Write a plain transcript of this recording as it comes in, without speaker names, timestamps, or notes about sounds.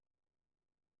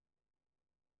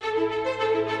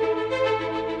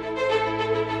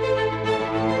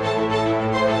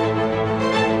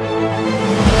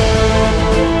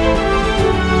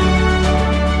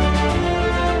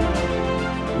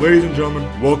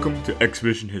Welcome to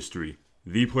Exhibition History,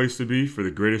 the place to be for the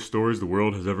greatest stories the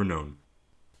world has ever known.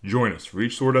 Join us for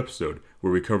each short episode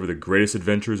where we cover the greatest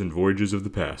adventures and voyages of the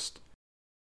past.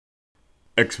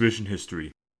 Exhibition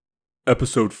History,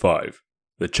 Episode 5,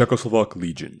 The Czechoslovak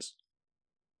Legions.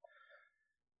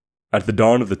 At the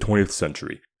dawn of the 20th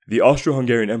century, the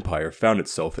Austro-Hungarian Empire found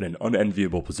itself in an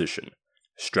unenviable position.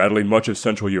 Straddling much of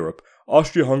Central Europe,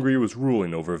 Austria-Hungary was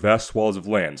ruling over vast swaths of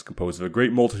lands composed of a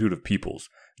great multitude of peoples,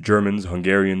 Germans,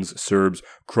 Hungarians, Serbs,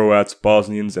 Croats,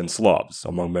 Bosnians, and Slavs,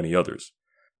 among many others.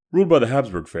 Ruled by the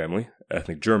Habsburg family,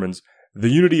 ethnic Germans, the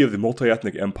unity of the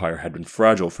multi-ethnic empire had been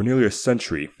fragile for nearly a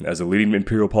century, as the leading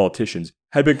imperial politicians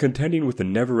had been contending with the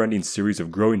never-ending series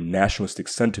of growing nationalistic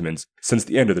sentiments since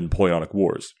the end of the Napoleonic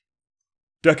Wars.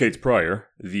 Decades prior,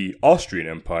 the Austrian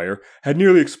Empire had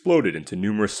nearly exploded into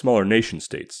numerous smaller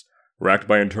nation-states. Racked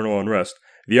by internal unrest,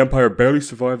 the empire barely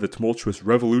survived the tumultuous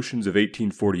revolutions of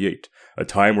 1848, a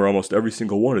time where almost every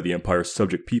single one of the empire's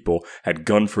subject people had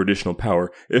gunned for additional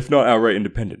power, if not outright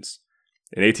independence.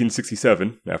 In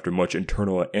 1867, after much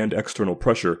internal and external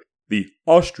pressure, the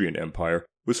Austrian Empire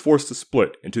was forced to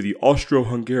split into the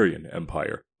Austro-Hungarian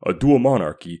Empire, a dual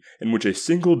monarchy in which a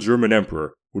single German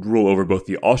emperor would rule over both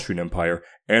the Austrian Empire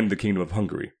and the Kingdom of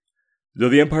Hungary. Though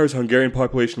the empire's Hungarian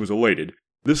population was elated,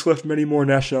 this left many more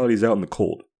nationalities out in the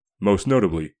cold, most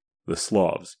notably the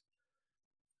Slavs.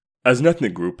 As an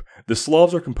ethnic group, the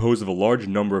Slavs are composed of a large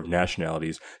number of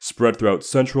nationalities spread throughout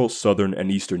Central, Southern,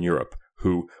 and Eastern Europe,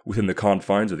 who, within the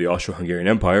confines of the Austro-Hungarian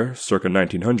Empire, circa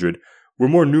 1900, were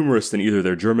more numerous than either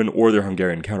their German or their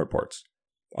Hungarian counterparts.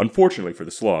 Unfortunately for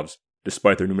the Slavs,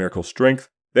 despite their numerical strength,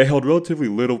 they held relatively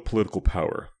little political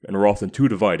power, and were often too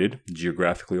divided,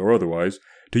 geographically or otherwise,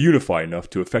 to unify enough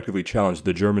to effectively challenge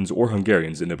the Germans or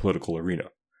Hungarians in the political arena.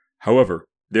 However,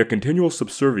 their continual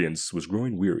subservience was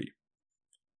growing weary.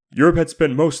 Europe had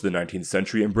spent most of the 19th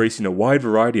century embracing a wide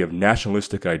variety of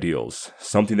nationalistic ideals,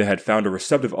 something that had found a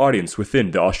receptive audience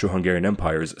within the Austro-Hungarian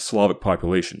Empire's Slavic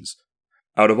populations.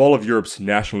 Out of all of Europe's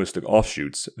nationalistic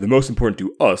offshoots, the most important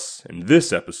to us in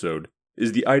this episode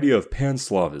is the idea of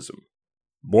Pan-Slavism.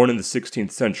 Born in the 16th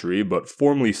century, but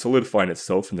formally solidifying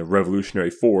itself in the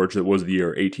revolutionary forge that was the year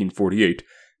 1848,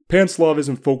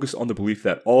 Pan-Slavism focused on the belief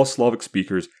that all Slavic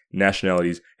speakers,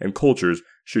 nationalities, and cultures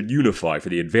should unify for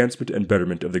the advancement and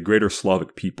betterment of the greater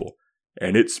Slavic people.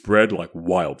 And it spread like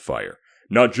wildfire,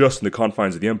 not just in the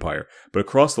confines of the empire, but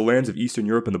across the lands of Eastern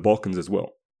Europe and the Balkans as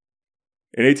well.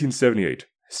 In 1878,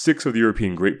 6 of the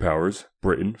European great powers,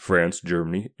 Britain, France,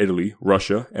 Germany, Italy,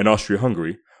 Russia, and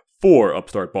Austria-Hungary, 4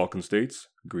 upstart Balkan states,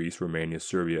 Greece, Romania,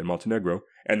 Serbia, and Montenegro,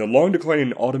 and the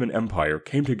long-declining Ottoman Empire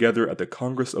came together at the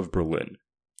Congress of Berlin.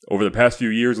 Over the past few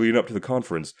years leading up to the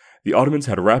conference, the Ottomans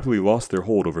had rapidly lost their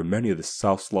hold over many of the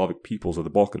South Slavic peoples of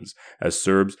the Balkans, as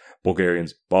Serbs,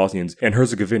 Bulgarians, Bosnians, and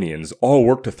Herzegovinians all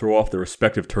worked to throw off their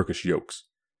respective Turkish yokes.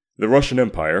 The Russian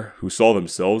Empire, who saw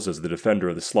themselves as the defender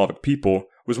of the Slavic people,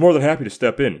 was more than happy to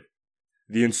step in.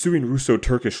 The ensuing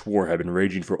Russo-Turkish War had been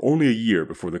raging for only a year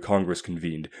before the Congress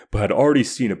convened, but had already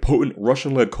seen a potent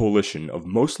Russian-led coalition of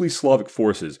mostly Slavic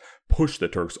forces push the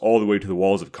Turks all the way to the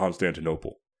walls of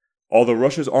Constantinople. Although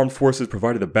Russia's armed forces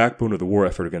provided the backbone of the war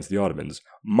effort against the Ottomans,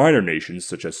 minor nations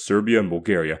such as Serbia and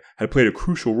Bulgaria had played a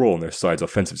crucial role in their side's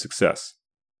offensive success.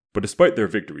 But despite their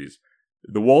victories,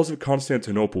 the walls of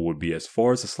Constantinople would be as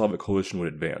far as the Slavic coalition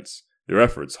would advance, their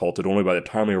efforts halted only by the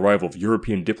timely arrival of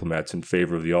European diplomats in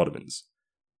favor of the Ottomans.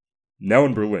 Now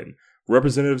in Berlin,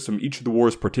 representatives from each of the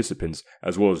war's participants,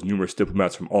 as well as numerous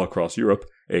diplomats from all across Europe,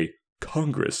 a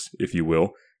congress, if you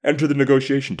will, entered the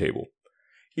negotiation table.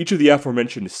 Each of the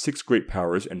aforementioned 6 great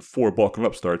powers and 4 Balkan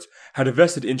upstarts had a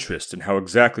vested interest in how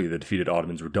exactly the defeated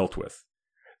Ottomans were dealt with.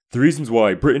 The reasons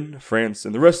why Britain, France,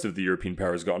 and the rest of the European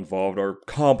powers got involved are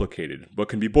complicated, but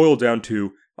can be boiled down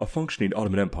to a functioning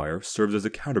Ottoman Empire serves as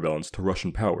a counterbalance to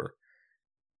Russian power.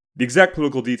 The exact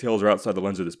political details are outside the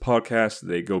lens of this podcast,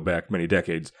 they go back many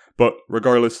decades, but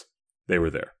regardless, they were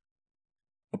there.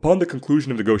 Upon the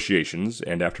conclusion of negotiations,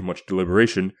 and after much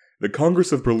deliberation, the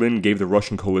Congress of Berlin gave the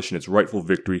Russian coalition its rightful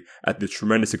victory at the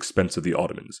tremendous expense of the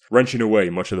Ottomans, wrenching away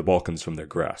much of the Balkans from their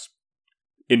grasp.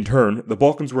 In turn, the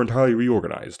Balkans were entirely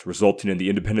reorganized, resulting in the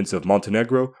independence of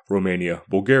Montenegro, Romania,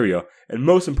 Bulgaria, and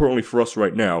most importantly for us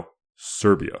right now,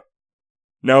 Serbia.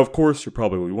 Now, of course, you're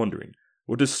probably wondering,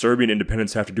 what does Serbian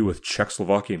independence have to do with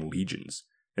Czechoslovakian legions?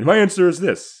 And my answer is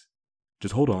this.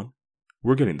 Just hold on.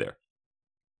 We're getting there.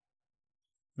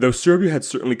 Though Serbia had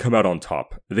certainly come out on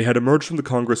top, they had emerged from the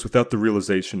Congress without the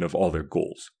realization of all their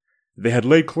goals. They had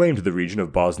laid claim to the region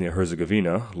of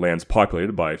Bosnia-Herzegovina, lands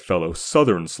populated by fellow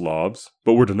southern Slavs,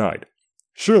 but were denied.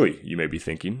 Surely, you may be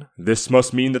thinking, this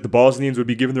must mean that the Bosnians would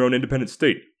be given their own independent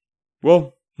state.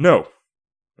 Well, no.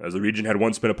 As the region had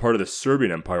once been a part of the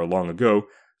Serbian Empire long ago,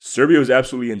 Serbia was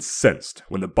absolutely incensed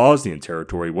when the Bosnian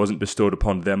territory wasn't bestowed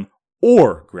upon them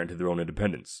or granted their own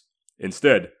independence.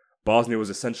 Instead, Bosnia was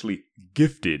essentially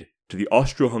gifted to the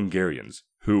Austro-Hungarians,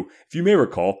 who, if you may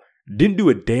recall, didn't do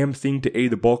a damn thing to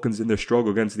aid the Balkans in their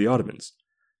struggle against the Ottomans.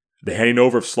 The handing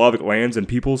over of Slavic lands and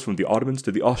peoples from the Ottomans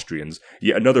to the Austrians,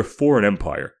 yet another foreign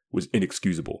empire, was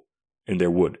inexcusable, and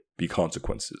there would be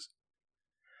consequences.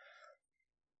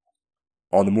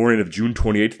 On the morning of June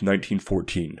 28,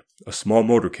 1914, a small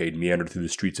motorcade meandered through the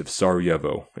streets of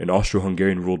Sarajevo in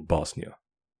Austro-Hungarian-ruled Bosnia.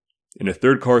 In a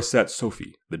third car sat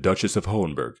Sophie, the Duchess of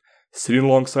Hohenberg, sitting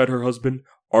alongside her husband,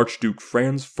 Archduke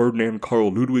Franz Ferdinand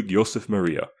Karl Ludwig Joseph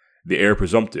Maria, the heir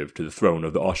presumptive to the throne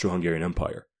of the Austro-Hungarian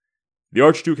Empire. The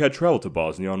Archduke had traveled to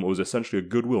Bosnia on what was essentially a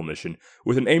goodwill mission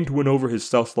with an aim to win over his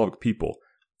South Slavic people,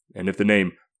 and if the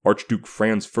name Archduke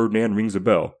Franz Ferdinand rings a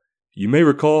bell, you may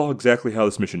recall exactly how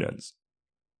this mission ends.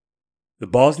 The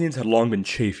Bosnians had long been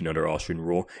chafing under Austrian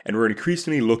rule and were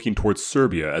increasingly looking towards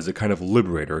Serbia as a kind of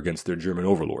liberator against their German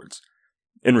overlords.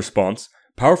 In response,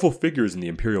 powerful figures in the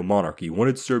imperial monarchy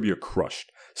wanted Serbia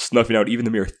crushed, snuffing out even the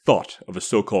mere thought of a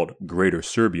so-called Greater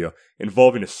Serbia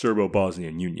involving a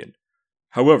Serbo-Bosnian union.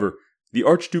 However, the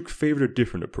Archduke favored a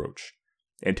different approach.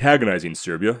 Antagonizing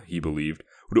Serbia, he believed,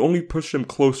 would only push them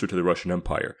closer to the Russian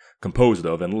Empire, composed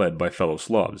of and led by fellow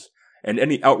Slavs, and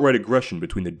any outright aggression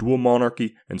between the dual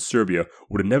monarchy and Serbia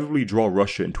would inevitably draw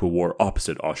Russia into a war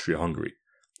opposite Austria-Hungary.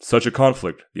 Such a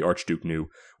conflict, the Archduke knew,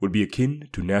 would be akin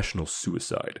to national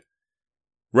suicide.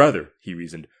 Rather, he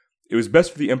reasoned, it was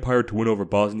best for the empire to win over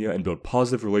Bosnia and build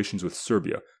positive relations with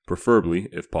Serbia, preferably,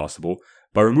 if possible,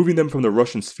 by removing them from the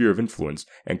Russian sphere of influence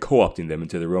and co-opting them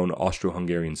into their own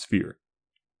Austro-Hungarian sphere.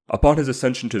 Upon his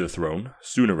ascension to the throne,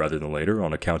 sooner rather than later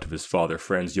on account of his father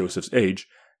Franz Josef's age,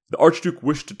 the Archduke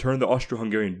wished to turn the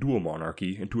Austro-Hungarian dual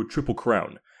monarchy into a triple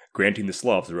crown, granting the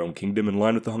Slavs their own kingdom in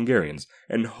line with the Hungarians,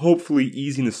 and hopefully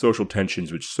easing the social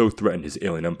tensions which so threatened his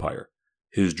alien empire.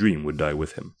 His dream would die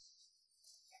with him.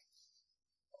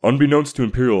 Unbeknownst to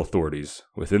imperial authorities,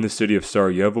 within the city of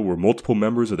Sarajevo were multiple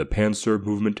members of the pan-Serb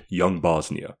movement Young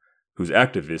Bosnia, whose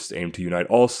activists aimed to unite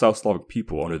all South Slavic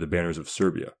people under the banners of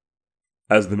Serbia.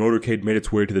 As the motorcade made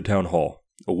its way to the town hall,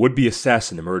 a would-be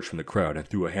assassin emerged from the crowd and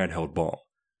threw a handheld bomb.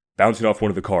 Bouncing off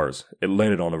one of the cars, it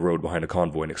landed on the road behind a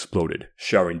convoy and exploded,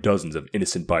 showering dozens of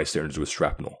innocent bystanders with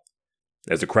shrapnel.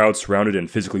 As the crowd surrounded and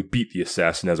physically beat the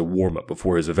assassin as a warm-up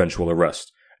before his eventual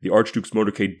arrest, the Archduke's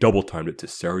motorcade double-timed it to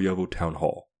Sarajevo Town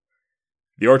Hall.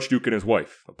 The Archduke and his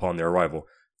wife, upon their arrival,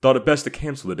 thought it best to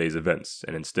cancel the day's events,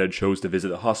 and instead chose to visit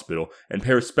the hospital and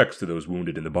pay respects to those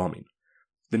wounded in the bombing.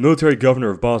 The military governor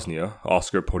of Bosnia,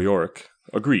 Oskar Podgoric,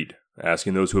 agreed,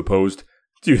 asking those who opposed,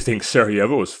 "Do you think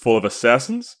Sarajevo is full of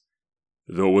assassins?"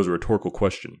 Though it was a rhetorical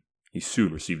question, he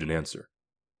soon received an answer.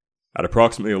 At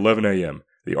approximately 11 a.m.,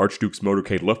 the Archduke's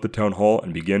motorcade left the town hall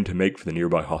and began to make for the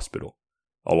nearby hospital.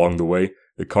 Along the way,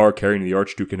 the car carrying the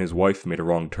Archduke and his wife made a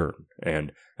wrong turn,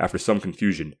 and, after some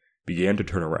confusion, began to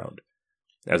turn around.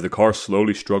 As the car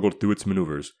slowly struggled through its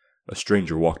maneuvers, a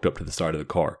stranger walked up to the side of the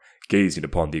car, gazing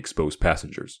upon the exposed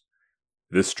passengers.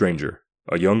 This stranger,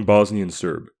 a young Bosnian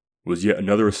Serb, was yet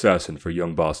another assassin for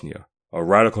Young Bosnia, a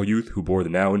radical youth who bore the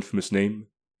now infamous name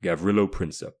Gavrilo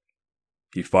Princip.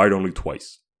 He fired only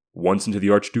twice, once into the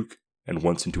Archduke and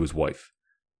once into his wife,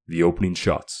 the opening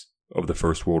shots of the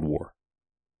First World War.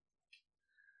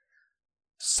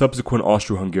 Subsequent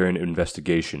Austro-Hungarian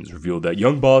investigations revealed that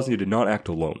Young Bosnia did not act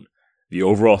alone. The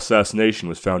overall assassination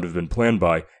was found to have been planned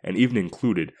by, and even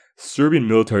included, Serbian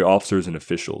military officers and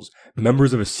officials,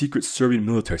 members of a secret Serbian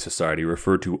military society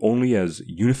referred to only as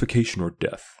Unification or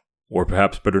Death, or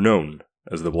perhaps better known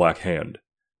as the Black Hand.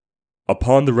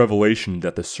 Upon the revelation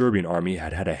that the Serbian army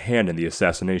had had a hand in the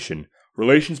assassination,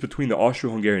 relations between the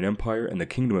Austro-Hungarian Empire and the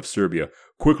Kingdom of Serbia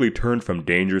quickly turned from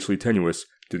dangerously tenuous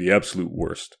to the absolute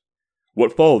worst.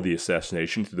 What followed the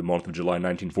assassination through the month of July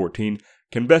 1914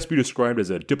 can best be described as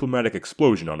a diplomatic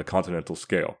explosion on a continental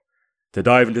scale. To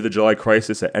dive into the July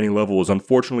crisis at any level is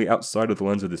unfortunately outside of the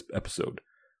lens of this episode.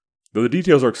 Though the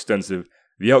details are extensive,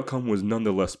 the outcome was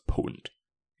nonetheless potent.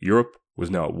 Europe was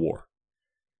now at war.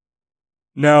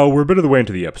 Now, we're a bit of the way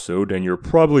into the episode, and you're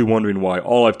probably wondering why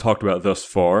all I've talked about thus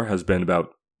far has been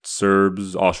about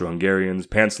Serbs, Austro-Hungarians,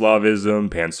 Pan-Slavism,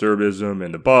 Pan-Serbism,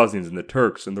 and the Bosnians and the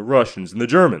Turks and the Russians and the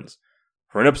Germans.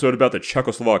 For an episode about the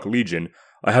Czechoslovak Legion,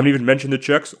 I haven't even mentioned the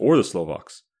Czechs or the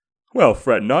Slovaks. Well,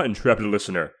 fret not, intrepid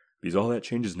listener, because all that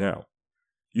changes now.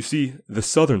 You see, the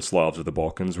southern Slavs of the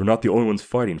Balkans were not the only ones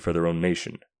fighting for their own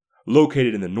nation.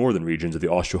 Located in the northern regions of the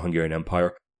Austro-Hungarian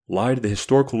Empire lied the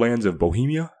historical lands of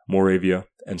Bohemia, Moravia,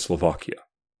 and Slovakia.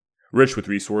 Rich with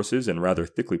resources and rather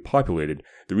thickly populated,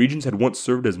 the regions had once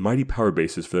served as mighty power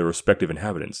bases for their respective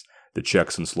inhabitants, the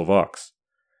Czechs and Slovaks.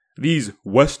 These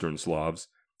Western Slavs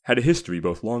had a history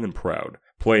both long and proud,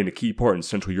 playing a key part in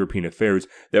Central European affairs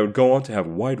that would go on to have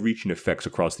wide-reaching effects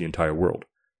across the entire world.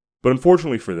 But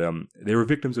unfortunately for them, they were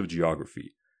victims of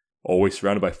geography. Always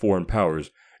surrounded by foreign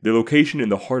powers, their location in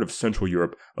the heart of Central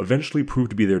Europe eventually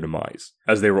proved to be their demise,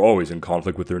 as they were always in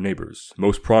conflict with their neighbors,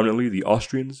 most prominently the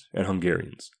Austrians and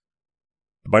Hungarians.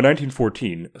 By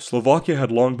 1914, Slovakia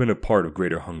had long been a part of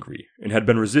Greater Hungary, and had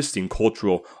been resisting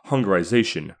cultural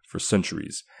Hungarization for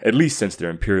centuries, at least since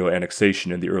their imperial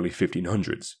annexation in the early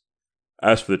 1500s.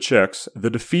 As for the Czechs,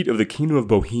 the defeat of the Kingdom of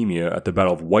Bohemia at the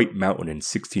Battle of White Mountain in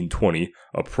 1620,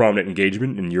 a prominent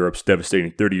engagement in Europe's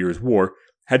devastating 30 Years' War,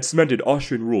 had cemented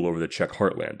Austrian rule over the Czech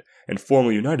heartland, and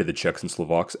formally united the Czechs and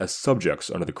Slovaks as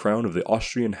subjects under the crown of the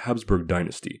Austrian Habsburg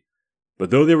dynasty. But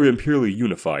though they were imperially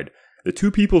unified, the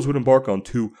two peoples would embark on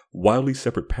two wildly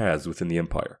separate paths within the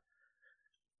empire.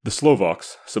 The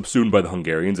Slovaks, subsumed by the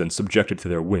Hungarians and subjected to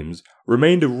their whims,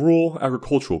 remained a rural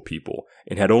agricultural people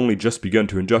and had only just begun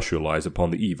to industrialize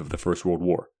upon the eve of the First World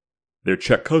War. Their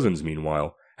Czech cousins,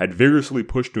 meanwhile, had vigorously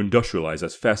pushed to industrialize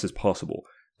as fast as possible,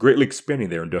 greatly expanding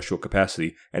their industrial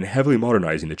capacity and heavily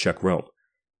modernizing the Czech realm.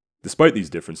 Despite these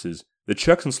differences, the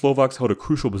Czechs and Slovaks held a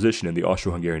crucial position in the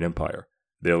Austro-Hungarian Empire.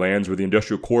 Their lands were the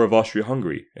industrial core of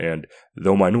Austria-Hungary, and,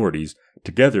 though minorities,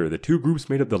 together the two groups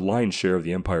made up the lion's share of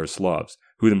the empire's Slavs,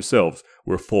 who themselves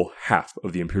were a full half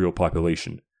of the imperial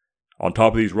population. On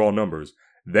top of these raw numbers,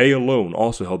 they alone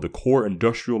also held the core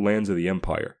industrial lands of the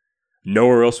empire.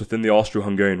 Nowhere else within the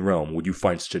Austro-Hungarian realm would you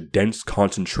find such a dense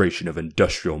concentration of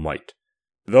industrial might.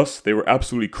 Thus, they were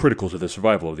absolutely critical to the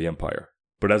survival of the empire.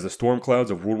 But as the storm clouds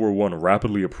of World War I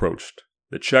rapidly approached,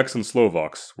 the Czechs and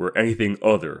Slovaks were anything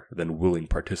other than willing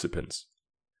participants.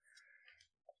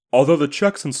 Although the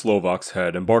Czechs and Slovaks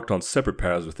had embarked on separate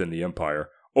paths within the empire,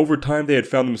 over time they had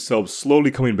found themselves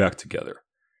slowly coming back together.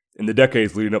 In the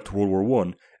decades leading up to World War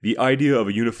I, the idea of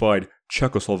a unified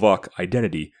Czechoslovak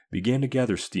identity began to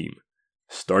gather steam.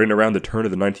 Starting around the turn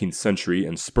of the 19th century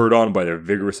and spurred on by their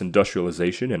vigorous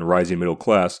industrialization and rising middle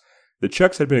class, the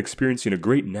Czechs had been experiencing a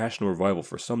great national revival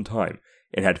for some time,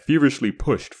 and had feverishly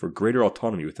pushed for greater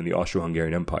autonomy within the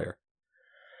Austro-Hungarian Empire.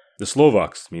 The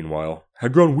Slovaks, meanwhile,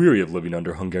 had grown weary of living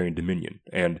under Hungarian dominion,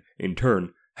 and, in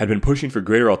turn, had been pushing for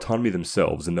greater autonomy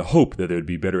themselves in the hope that they would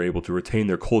be better able to retain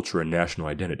their culture and national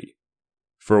identity.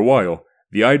 For a while,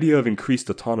 the idea of increased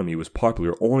autonomy was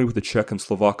popular only with the Czech and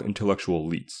Slovak intellectual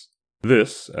elites.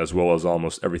 This, as well as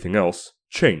almost everything else,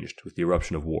 changed with the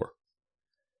eruption of war.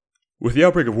 With the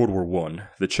outbreak of World War I,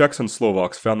 the Czechs and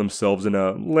Slovaks found themselves in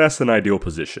a less than ideal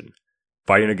position.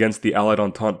 Fighting against the Allied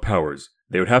Entente powers,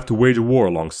 they would have to wage a war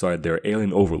alongside their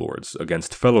alien overlords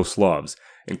against fellow Slavs,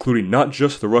 including not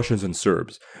just the Russians and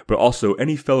Serbs, but also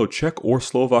any fellow Czech or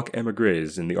Slovak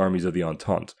émigrés in the armies of the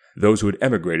Entente, those who had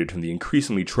emigrated from the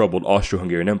increasingly troubled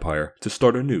Austro-Hungarian Empire to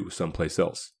start anew someplace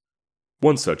else.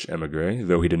 One such émigré,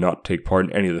 though he did not take part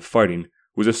in any of the fighting,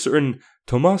 was a certain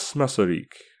Tomáš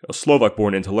Masaryk, a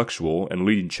Slovak-born intellectual and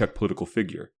leading Czech political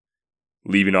figure.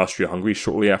 Leaving Austria-Hungary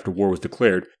shortly after war was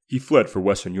declared, he fled for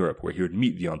Western Europe where he would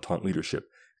meet the Entente leadership,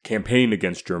 campaigning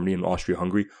against Germany and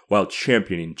Austria-Hungary while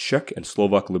championing Czech and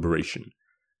Slovak liberation.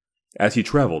 As he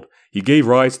traveled, he gave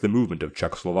rise to the movement of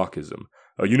Czechoslovakism,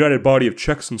 a united body of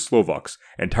Czechs and Slovaks,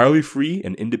 entirely free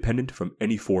and independent from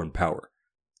any foreign power.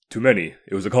 To many,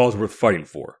 it was a cause worth fighting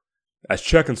for. As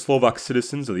Czech and Slovak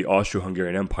citizens of the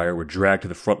Austro-Hungarian Empire were dragged to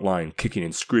the front line kicking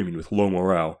and screaming with low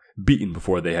morale, beaten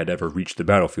before they had ever reached the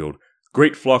battlefield,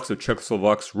 great flocks of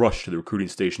Czechoslovaks rushed to the recruiting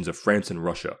stations of France and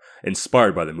Russia,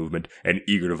 inspired by the movement and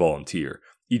eager to volunteer,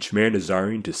 each man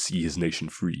desiring to see his nation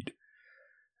freed.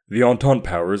 The Entente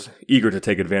powers, eager to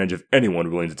take advantage of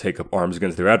anyone willing to take up arms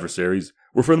against their adversaries,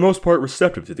 were for the most part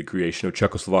receptive to the creation of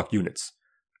Czechoslovak units.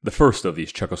 The first of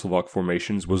these Czechoslovak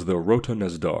formations was the Rota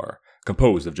Nazdar,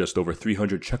 composed of just over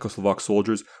 300 Czechoslovak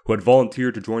soldiers who had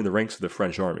volunteered to join the ranks of the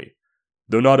French army.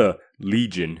 Though not a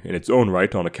legion in its own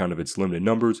right on account of its limited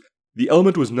numbers, the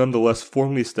element was nonetheless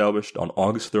formally established on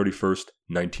August 31st,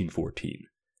 1914.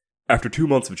 After 2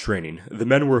 months of training, the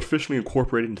men were officially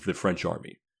incorporated into the French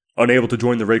army. Unable to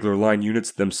join the regular line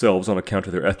units themselves on account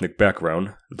of their ethnic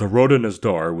background, the Rota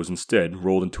Nazdar was instead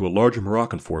rolled into a larger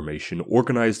Moroccan formation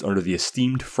organized under the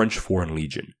esteemed French Foreign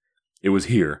Legion. It was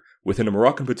here, within a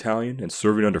Moroccan battalion and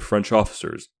serving under French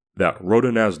officers, that Rota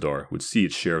Nazdar would see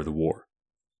its share of the war.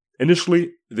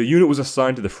 Initially, the unit was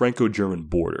assigned to the Franco-German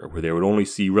border, where they would only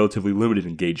see relatively limited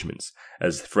engagements,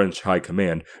 as the French High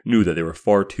Command knew that there were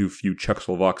far too few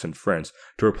Czechoslovaks in France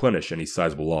to replenish any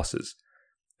sizable losses.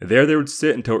 There they would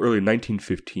sit until early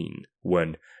 1915,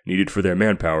 when, needed for their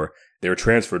manpower, they were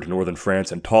transferred to northern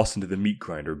France and tossed into the meat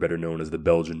grinder better known as the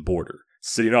Belgian border,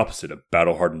 sitting opposite a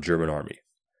battle-hardened German army.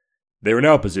 They were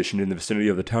now positioned in the vicinity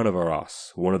of the town of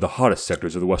Arras, one of the hottest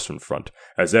sectors of the Western Front,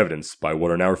 as evidenced by what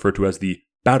are now referred to as the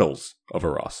Battles of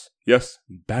Arras. Yes,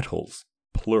 battles,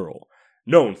 plural,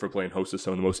 known for playing host to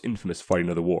some of the most infamous fighting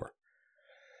of the war.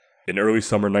 In early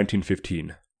summer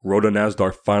 1915, Roda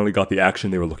Nazdar finally got the action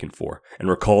they were looking for, and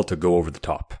were called to go over the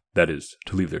top, that is,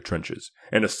 to leave their trenches,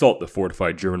 and assault the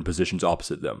fortified German positions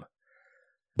opposite them.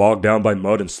 Bogged down by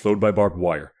mud and slowed by barbed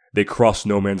wire, they crossed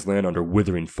no man's land under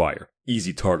withering fire,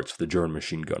 easy targets for the German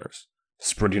machine gunners.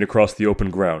 Sprinting across the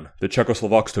open ground, the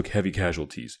Czechoslovaks took heavy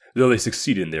casualties, though they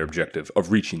succeeded in their objective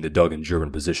of reaching the dug-in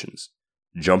German positions.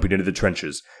 Jumping into the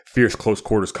trenches, fierce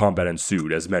close-quarters combat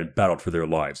ensued as men battled for their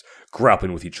lives,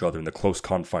 grappling with each other in the close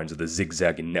confines of the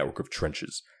zigzagging network of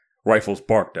trenches. Rifles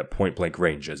barked at point-blank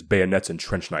range as bayonets and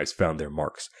trench knives found their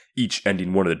marks, each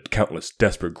ending one of the countless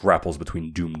desperate grapples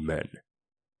between doomed men.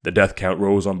 The death count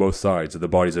rose on both sides as the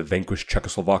bodies of vanquished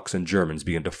Czechoslovaks and Germans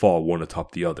began to fall one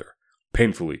atop the other.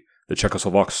 Painfully, the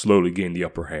Czechoslovaks slowly gained the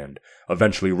upper hand,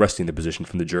 eventually wresting the position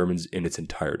from the Germans in its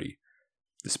entirety.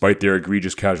 Despite their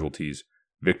egregious casualties,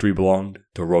 victory belonged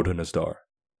to Roda Nazdar.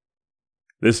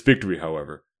 This victory,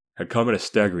 however, had come at a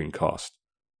staggering cost.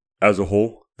 As a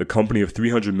whole, the company of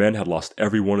 300 men had lost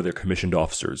every one of their commissioned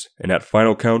officers, and at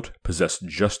final count possessed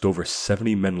just over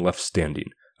 70 men left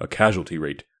standing, a casualty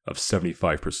rate of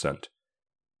 75%.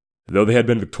 Though they had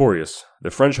been victorious,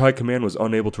 the French High Command was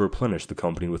unable to replenish the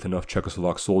company with enough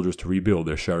Czechoslovak soldiers to rebuild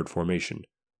their shattered formation.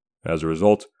 As a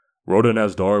result, Roda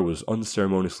Nazdar was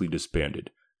unceremoniously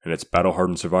disbanded, and its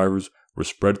battle-hardened survivors were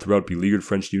spread throughout beleaguered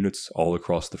French units all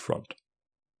across the front.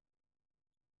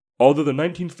 Although the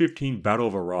 1915 Battle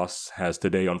of Arras has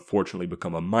today unfortunately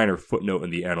become a minor footnote in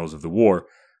the annals of the war,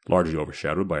 largely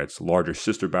overshadowed by its larger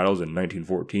sister battles in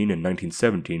 1914 and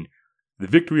 1917, the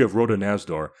victory of Roda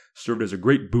Nazdar served as a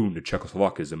great boon to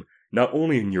Czechoslovakism, not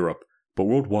only in Europe, but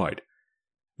worldwide.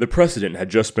 The precedent had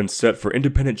just been set for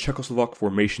independent Czechoslovak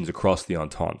formations across the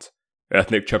Entente.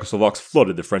 Ethnic Czechoslovaks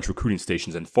flooded the French recruiting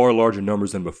stations in far larger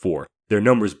numbers than before, their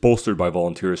numbers bolstered by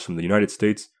volunteers from the United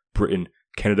States, Britain,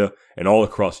 Canada, and all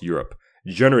across Europe,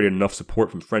 generated enough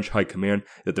support from French High Command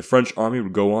that the French Army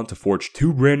would go on to forge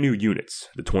two brand new units,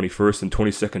 the 21st and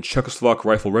 22nd Czechoslovak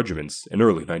Rifle Regiments, in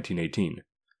early 1918.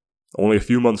 Only a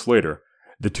few months later,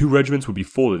 the two regiments would be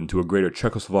folded into a greater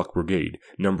Czechoslovak brigade,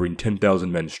 numbering 10,000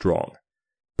 men strong.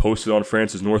 Posted on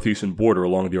France's northeastern border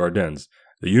along the Ardennes,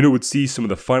 the unit would see some of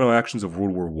the final actions of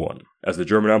World War I, as the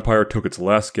German Empire took its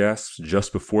last gasps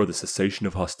just before the cessation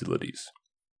of hostilities.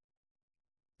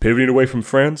 Pivoting away from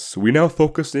France, we now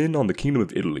focus in on the Kingdom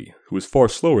of Italy, who was far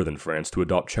slower than France to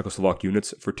adopt Czechoslovak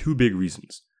units for two big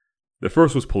reasons. The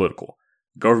first was political.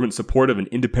 Government support of an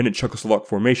independent Czechoslovak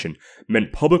formation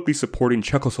meant publicly supporting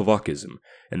Czechoslovakism,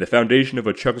 and the foundation of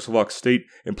a Czechoslovak state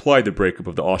implied the breakup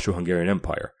of the Austro-Hungarian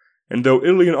Empire. And though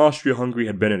Italy and Austria-Hungary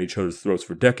had been at each other's throats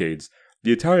for decades,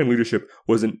 the Italian leadership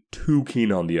wasn't too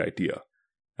keen on the idea.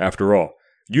 After all,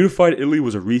 unified Italy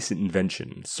was a recent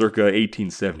invention, circa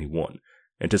 1871,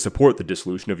 and to support the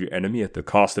dissolution of your enemy at the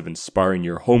cost of inspiring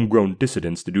your homegrown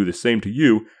dissidents to do the same to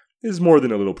you is more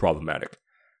than a little problematic.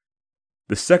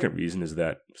 The second reason is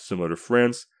that, similar to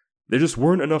France, there just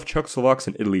weren't enough Czechoslovaks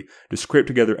in Italy to scrape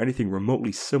together anything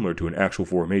remotely similar to an actual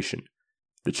formation.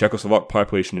 The Czechoslovak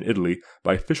population in Italy,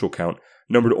 by official count,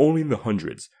 numbered only in the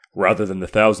hundreds, rather than the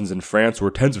thousands in France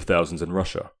or tens of thousands in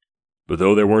Russia. But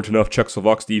though there weren't enough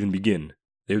Czechoslovaks to even begin,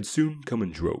 they would soon come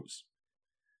in droves.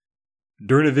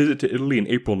 During a visit to Italy in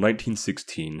April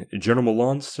 1916, General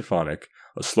Milan Stefanik,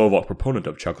 a Slovak proponent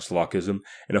of Czechoslovakism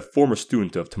and a former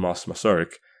student of Tomas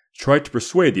Masaryk, tried to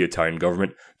persuade the Italian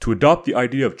government to adopt the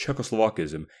idea of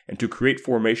Czechoslovakism and to create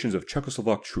formations of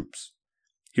Czechoslovak troops.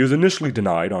 He was initially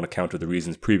denied on account of the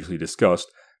reasons previously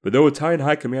discussed, but though Italian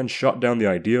High Command shot down the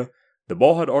idea, the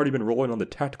ball had already been rolling on the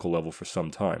tactical level for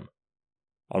some time.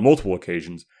 On multiple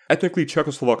occasions, ethnically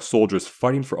Czechoslovak soldiers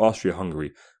fighting for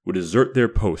Austria-Hungary would desert their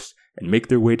posts and make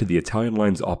their way to the Italian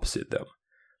lines opposite them.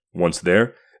 Once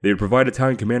there, they would provide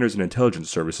Italian commanders and intelligence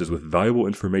services with valuable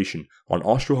information on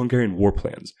Austro-Hungarian war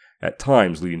plans, at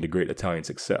times leading to great Italian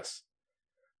success.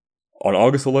 On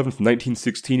August 11,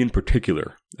 1916 in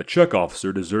particular, a Czech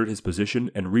officer deserted his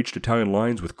position and reached Italian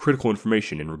lines with critical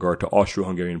information in regard to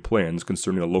Austro-Hungarian plans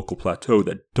concerning a local plateau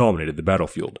that dominated the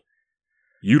battlefield.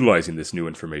 Utilizing this new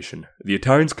information, the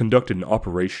Italians conducted an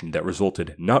operation that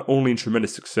resulted not only in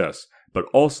tremendous success, but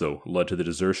also led to the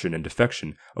desertion and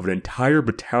defection of an entire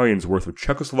battalion's worth of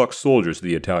Czechoslovak soldiers to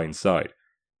the Italian side.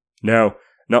 Now,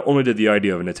 not only did the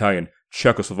idea of an Italian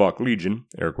Czechoslovak Legion,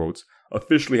 air quotes,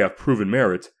 officially have proven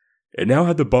merit, It now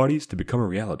had the bodies to become a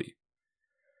reality.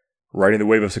 Riding the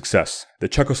wave of success, the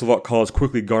Czechoslovak cause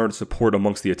quickly garnered support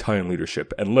amongst the Italian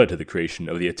leadership and led to the creation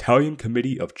of the Italian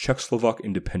Committee of Czechoslovak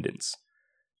Independence.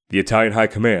 The Italian High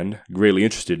Command, greatly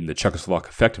interested in the Czechoslovak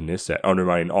effectiveness at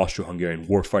undermining Austro-Hungarian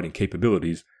war-fighting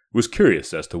capabilities, was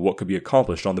curious as to what could be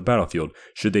accomplished on the battlefield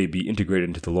should they be integrated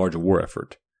into the larger war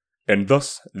effort. And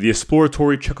thus, the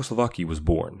Esploratory Czechoslovakia was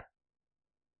born.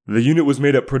 The unit was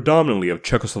made up predominantly of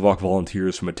Czechoslovak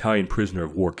volunteers from Italian prisoner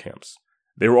of war camps.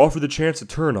 They were offered the chance to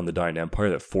turn on the dying empire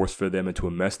that force-fed them into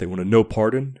a mess they wanted no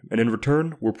part in, and in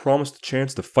return were promised the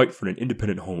chance to fight for an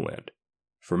independent homeland.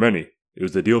 For many, it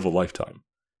was the deal of a lifetime.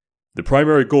 The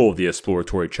primary goal of the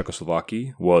Esploratory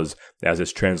Czechoslovakia was, as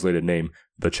its translated name,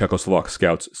 the Czechoslovak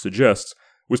Scouts, suggests,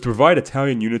 was to provide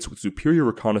Italian units with superior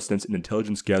reconnaissance and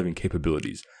intelligence gathering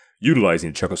capabilities,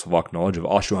 utilizing Czechoslovak knowledge of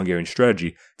Austro-Hungarian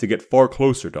strategy to get far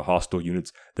closer to hostile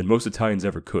units than most Italians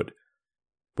ever could.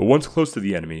 But once close to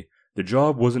the enemy, the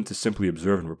job wasn't to simply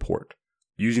observe and report.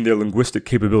 Using their linguistic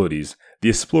capabilities, the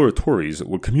Esploratories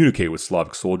would communicate with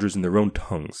Slavic soldiers in their own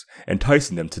tongues,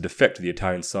 enticing them to defect to the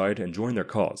Italian side and join their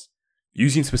cause.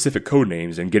 Using specific code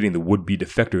names and getting the would-be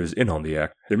defectors in on the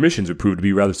act, their missions would prove to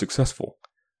be rather successful.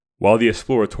 While the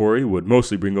Esploratory would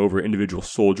mostly bring over individual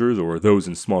soldiers or those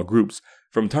in small groups,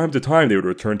 from time to time they would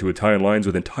return to Italian lines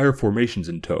with entire formations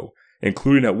in tow,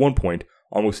 including at one point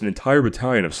almost an entire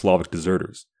battalion of Slavic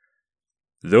deserters.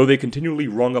 Though they continually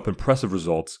rung up impressive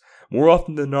results, more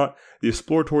often than not, the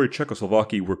Esploratory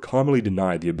Czechoslovakia were commonly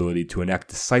denied the ability to enact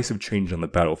decisive change on the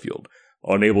battlefield,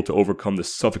 unable to overcome the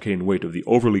suffocating weight of the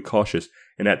overly cautious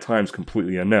and at times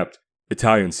completely inept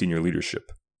Italian senior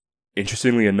leadership.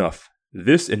 Interestingly enough,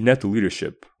 this inept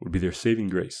leadership would be their saving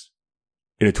grace.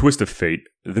 In a twist of fate,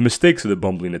 the mistakes of the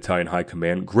bumbling Italian High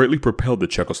Command greatly propelled the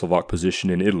Czechoslovak position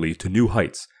in Italy to new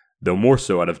heights, though more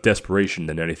so out of desperation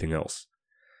than anything else.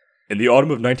 In the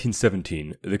autumn of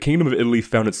 1917, the Kingdom of Italy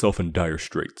found itself in dire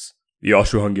straits. The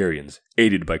Austro-Hungarians,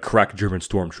 aided by crack German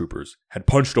stormtroopers, had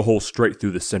punched a hole straight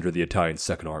through the center of the Italian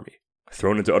Second Army.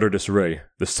 Thrown into utter disarray,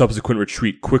 the subsequent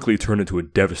retreat quickly turned into a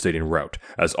devastating rout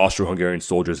as Austro-Hungarian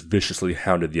soldiers viciously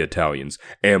hounded the Italians,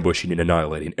 ambushing and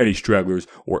annihilating any stragglers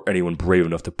or anyone brave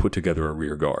enough to put together a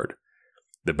rear guard.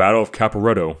 The Battle of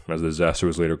Caporetto, as the disaster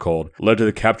was later called, led to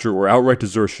the capture or outright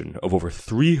desertion of over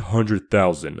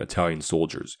 300,000 Italian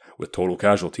soldiers, with total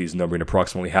casualties numbering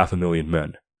approximately 500,000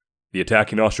 men. The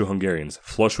attacking Austro-Hungarians,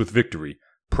 flushed with victory,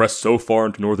 pressed so far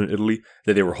into northern Italy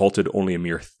that they were halted only a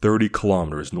mere 30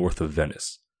 kilometers north of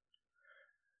Venice.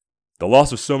 The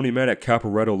loss of so many men at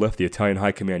Caporetto left the Italian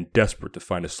High Command desperate to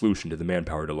find a solution to the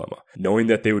manpower dilemma, knowing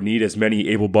that they would need as many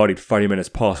able-bodied fighting men as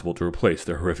possible to replace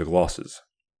their horrific losses.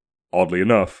 Oddly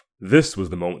enough, this was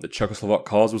the moment the Czechoslovak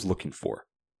cause was looking for.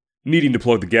 Needing to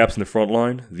plug the gaps in the front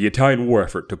line, the Italian war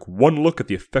effort took one look at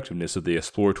the effectiveness of the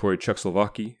Esploratory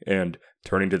Czechoslovakia, and,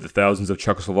 turning to the thousands of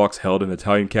Czechoslovaks held in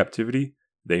Italian captivity,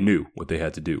 they knew what they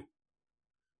had to do.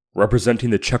 Representing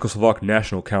the Czechoslovak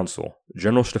National Council,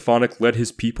 General Stefanik led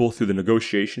his people through the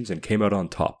negotiations and came out on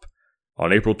top.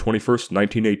 On April 21,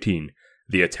 1918,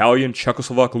 the Italian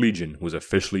Czechoslovak Legion was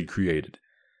officially created.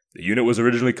 The unit was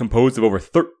originally composed of over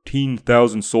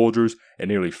 13,000 soldiers and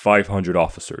nearly 500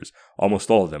 officers,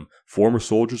 almost all of them former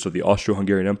soldiers of the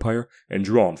Austro-Hungarian Empire and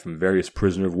drawn from various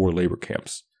prisoner of war labor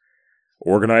camps.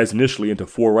 Organized initially into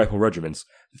 4 rifle regiments,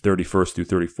 the 31st through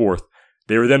 34th,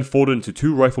 they were then folded into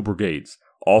 2 rifle brigades,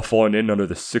 all falling in under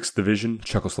the 6th Division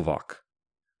Czechoslovak.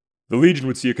 The Legion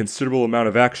would see a considerable amount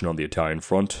of action on the Italian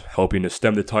front, helping to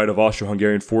stem the tide of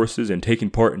Austro-Hungarian forces and taking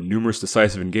part in numerous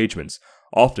decisive engagements,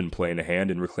 often playing a hand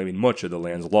in reclaiming much of the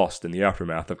lands lost in the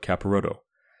aftermath of Caporetto.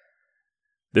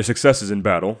 Their successes in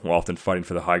battle, often fighting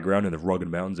for the high ground in the rugged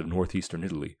mountains of northeastern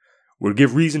Italy, would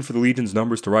give reason for the Legion's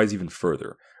numbers to rise even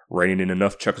further, reining in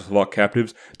enough Czechoslovak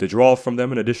captives to draw from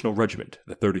them an additional regiment,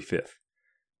 the 35th.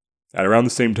 At around the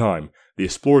same time, the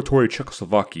Esploratory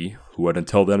Czechoslovakia, who had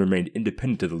until then remained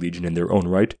independent of the Legion in their own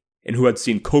right, and who had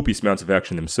seen copious amounts of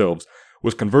action themselves,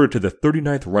 was converted to the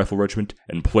 39th Rifle Regiment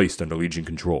and placed under Legion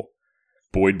control.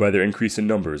 Buoyed by their increase in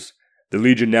numbers, the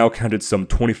Legion now counted some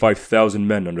 25,000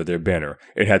 men under their banner.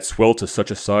 It had swelled to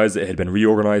such a size that it had been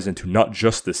reorganized into not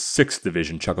just the 6th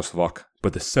Division Czechoslovak,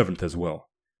 but the 7th as well.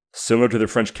 Similar to their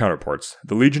French counterparts,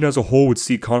 the Legion as a whole would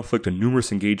see conflict in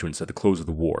numerous engagements at the close of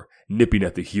the war, nipping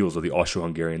at the heels of the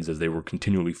Austro-Hungarians as they were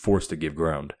continually forced to give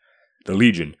ground. The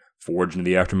Legion, forged in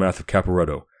the aftermath of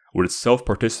Caporetto, would itself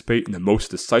participate in the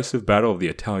most decisive battle of the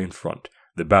Italian front,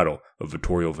 the Battle of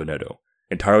Vittorio Veneto,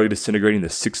 entirely disintegrating the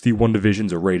 61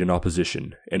 divisions arrayed in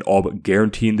opposition, and all but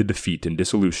guaranteeing the defeat and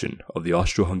dissolution of the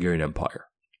Austro-Hungarian Empire.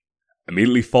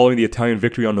 Immediately following the Italian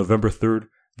victory on November 3rd,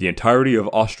 the entirety of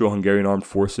Austro-Hungarian armed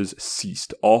forces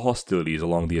ceased all hostilities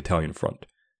along the Italian front.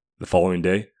 The following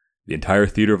day, the entire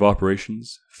theater of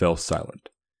operations fell silent.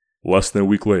 Less than a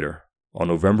week later, on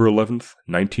November 11th,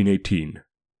 1918,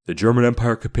 the German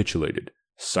Empire capitulated,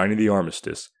 signing the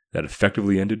armistice that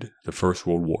effectively ended the First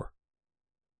World War.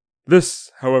 This,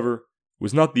 however,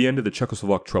 was not the end of the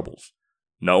Czechoslovak troubles,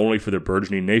 not only for their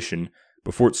burgeoning nation,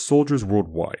 but for its soldiers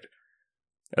worldwide.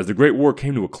 As the Great War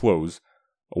came to a close,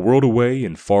 a world away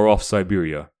in far-off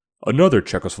Siberia, another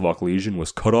Czechoslovak legion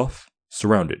was cut off,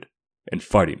 surrounded, and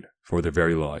fighting for their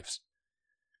very lives.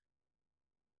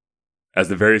 As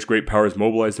the various great powers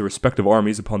mobilized their respective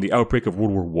armies upon the outbreak of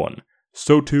World War I,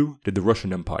 so too did the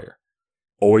Russian Empire.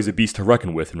 Always a beast to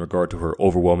reckon with in regard to her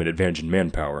overwhelming advantage in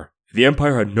manpower, the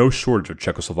Empire had no shortage of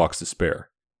Czechoslovaks to spare.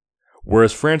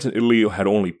 Whereas France and Italy had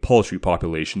only paltry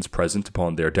populations present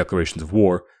upon their declarations of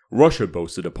war, Russia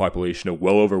boasted a population of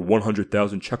well over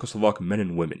 100,000 Czechoslovak men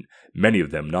and women, many of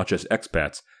them not just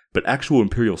expats, but actual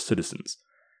imperial citizens.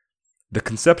 The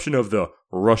conception of the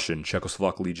Russian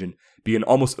Czechoslovak Legion began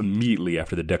almost immediately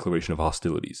after the declaration of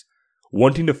hostilities.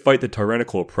 Wanting to fight the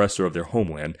tyrannical oppressor of their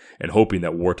homeland, and hoping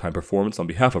that wartime performance on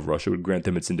behalf of Russia would grant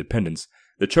them its independence,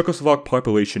 the Czechoslovak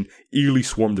population eagerly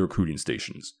swarmed the recruiting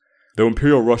stations. Though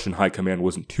Imperial Russian High Command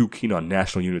wasn't too keen on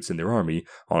national units in their army,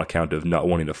 on account of not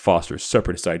wanting to foster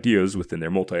separatist ideas within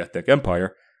their multi-ethnic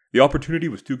empire, the opportunity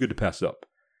was too good to pass up.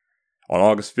 On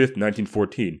August 5,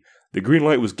 1914, the green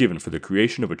light was given for the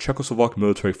creation of a Czechoslovak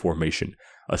military formation,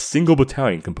 a single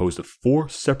battalion composed of 4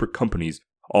 separate companies,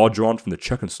 all drawn from the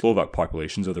Czech and Slovak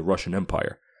populations of the Russian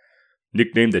Empire.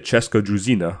 Nicknamed the Česká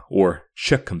družina, or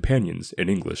Czech Companions in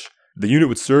English, the unit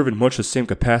would serve in much the same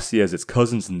capacity as its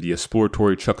cousins in the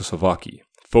exploratory Czechoslovakia,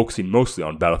 focusing mostly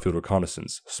on battlefield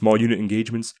reconnaissance, small unit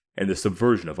engagements, and the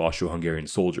subversion of Austro-Hungarian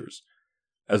soldiers.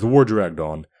 As the war dragged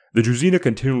on, the Druzina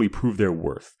continually proved their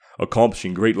worth,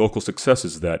 accomplishing great local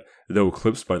successes that, though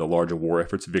eclipsed by the larger war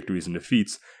effort's victories and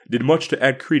defeats, did much to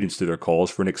add credence to their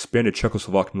calls for an expanded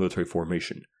Czechoslovak military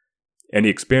formation. Any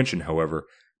expansion, however,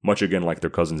 much again like their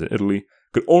cousins in Italy,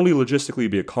 could only logistically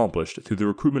be accomplished through the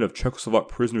recruitment of Czechoslovak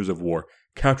prisoners of war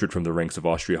captured from the ranks of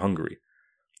Austria-Hungary.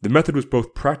 The method was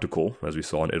both practical, as we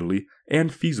saw in Italy,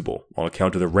 and feasible on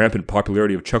account of the rampant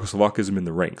popularity of Czechoslovakism in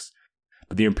the ranks.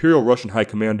 But the Imperial Russian High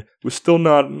Command was still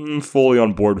not fully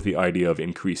on board with the idea of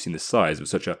increasing the size of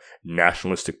such a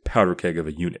nationalistic powder keg of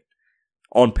a unit.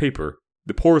 On paper,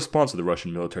 the poor response of the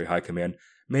Russian Military High Command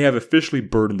may have officially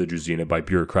burdened the Druzina by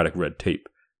bureaucratic red tape,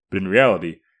 but in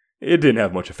reality, it didn't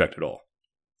have much effect at all.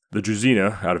 The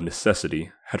Druzina, out of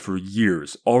necessity, had for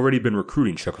years already been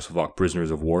recruiting Czechoslovak prisoners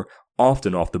of war,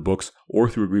 often off the books or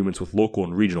through agreements with local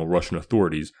and regional Russian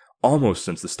authorities, almost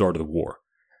since the start of the war.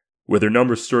 With their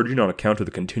numbers surging on account of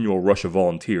the continual rush of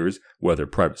volunteers, whether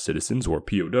private citizens or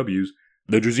POWs,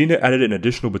 the Druzina added an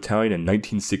additional battalion in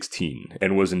 1916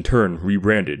 and was in turn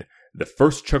rebranded the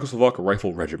 1st Czechoslovak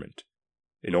Rifle Regiment.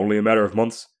 In only a matter of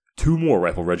months, 2 more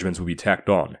rifle regiments would be tacked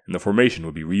on, and the formation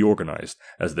would be reorganized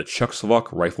as the Czechoslovak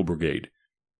Rifle Brigade.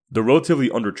 Though relatively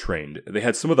undertrained, they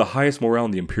had some of the highest morale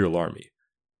in the Imperial Army,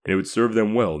 and it would serve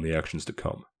them well in the actions to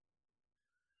come.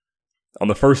 On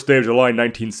the first day of July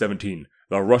 1917,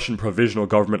 the Russian Provisional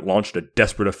Government launched a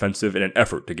desperate offensive in an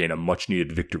effort to gain a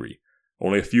much-needed victory.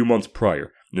 Only a few months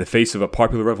prior, in the face of a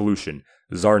popular revolution,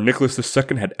 Tsar Nicholas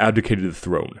II had abdicated the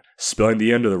throne, spelling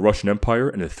the end of the Russian Empire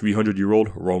and the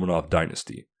 300-year-old Romanov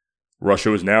dynasty.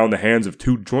 Russia was now in the hands of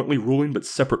 2 jointly ruling but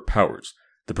separate powers,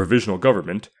 the Provisional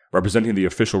Government, representing the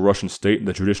official Russian state and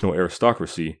the traditional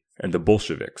aristocracy, and the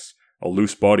Bolsheviks, a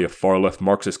loose body of far-left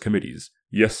Marxist committees.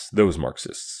 Yes, those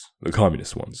Marxists, the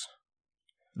communist ones.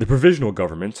 The Provisional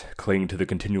Government, clinging to the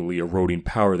continually eroding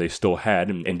power they still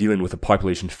had and dealing with a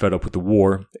population fed up with the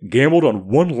war, gambled on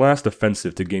one last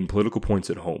offensive to gain political points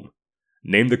at home.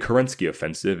 Named the Kerensky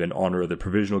Offensive in honor of the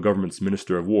Provisional Government's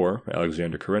Minister of War,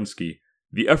 Alexander Kerensky,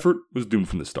 the effort was doomed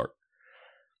from the start.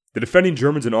 The defending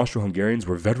Germans and Austro-Hungarians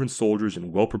were veteran soldiers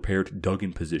in well-prepared,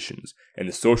 dug-in positions, and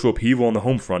the social upheaval on the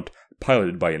home front,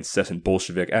 piloted by incessant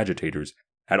Bolshevik agitators,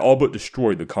 had all but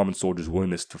destroyed the common soldiers'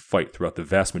 willingness to fight throughout the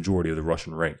vast majority of the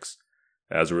Russian ranks.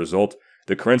 As a result,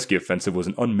 the Kerensky Offensive was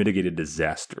an unmitigated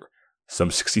disaster.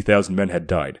 Some 60,000 men had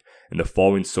died, and the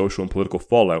following social and political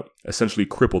fallout essentially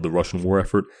crippled the Russian war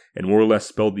effort and more or less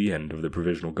spelled the end of the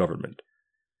Provisional Government.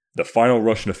 The final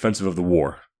Russian offensive of the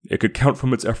war, it could count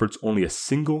from its efforts only a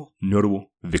single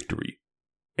notable victory.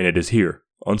 And it is here,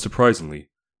 unsurprisingly,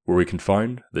 where we can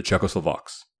find the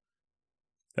Czechoslovaks.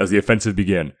 As the offensive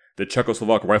began, the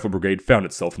Czechoslovak Rifle Brigade found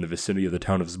itself in the vicinity of the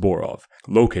town of Zborov,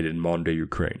 located in modern-day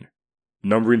Ukraine.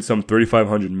 Numbering some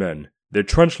 3,500 men, Their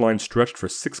trench line stretched for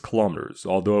 6 kilometers,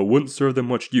 although it wouldn't serve them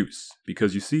much use,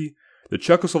 because you see, the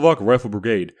Czechoslovak Rifle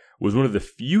Brigade was one of the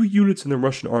few units in the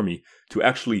Russian army to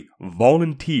actually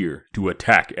volunteer to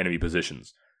attack enemy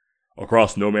positions.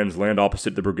 Across no man's land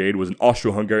opposite the brigade was an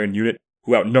Austro-Hungarian unit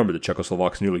who outnumbered the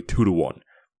Czechoslovaks nearly 2-1.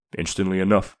 Interestingly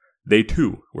enough, they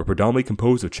too were predominantly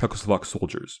composed of Czechoslovak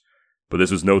soldiers. But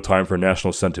this was no time for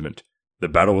national sentiment. The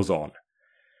battle was on.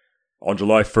 On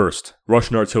July 1st,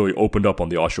 Russian artillery opened up on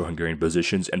the Austro-Hungarian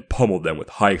positions and pummeled them with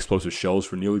high explosive shells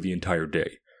for nearly the entire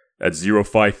day. At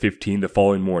 05:15 the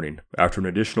following morning, after an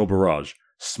additional barrage,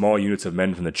 small units of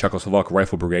men from the Czechoslovak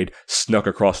Rifle Brigade snuck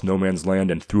across no man's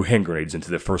land and threw hand grenades into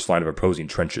the first line of opposing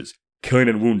trenches, killing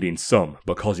and wounding some,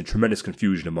 but causing tremendous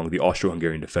confusion among the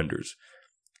Austro-Hungarian defenders.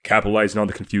 Capitalizing on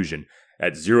the confusion,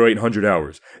 at 0800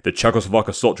 hours, the Czechoslovak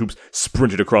assault troops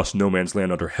sprinted across no man's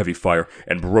land under heavy fire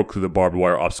and broke through the barbed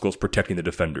wire obstacles protecting the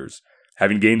defenders.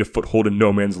 Having gained a foothold in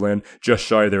no man's land just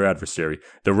shy of their adversary,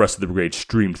 the rest of the brigade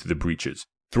streamed through the breaches,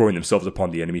 throwing themselves upon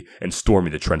the enemy and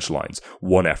storming the trench lines,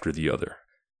 one after the other.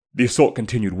 The assault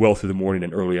continued well through the morning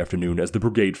and early afternoon as the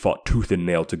brigade fought tooth and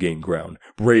nail to gain ground,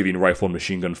 braving rifle and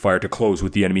machine gun fire to close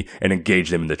with the enemy and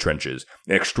engage them in the trenches,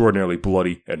 an extraordinarily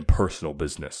bloody and personal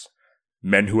business.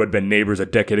 Men who had been neighbors a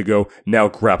decade ago now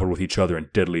grappled with each other in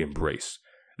deadly embrace.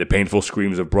 The painful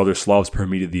screams of brother Slavs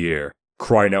permeated the air,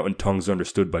 crying out in tongues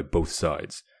understood by both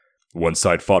sides. One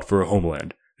side fought for a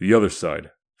homeland, the other side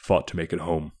fought to make it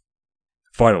home.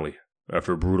 Finally,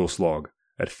 after a brutal slog,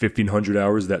 at 1500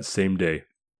 hours that same day,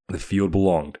 the field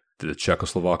belonged to the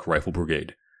Czechoslovak Rifle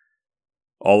Brigade.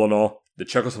 All in all, the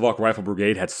Czechoslovak Rifle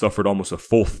Brigade had suffered almost a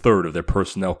full third of their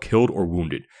personnel killed or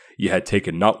wounded, yet had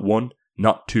taken not 1,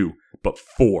 not 2, but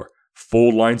 4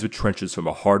 full lines of trenches from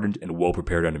a hardened and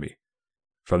well-prepared enemy.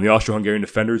 From the Austro-Hungarian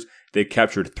defenders, they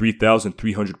captured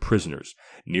 3,300 prisoners,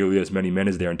 nearly as many men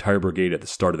as their entire brigade at the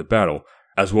start of the battle,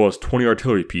 as well as 20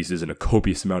 artillery pieces and a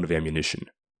copious amount of ammunition.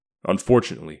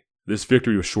 Unfortunately, this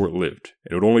victory was short-lived,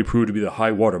 and would only prove to be the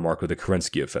high watermark of the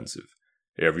Kerensky offensive.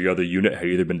 Every other unit had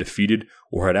either been defeated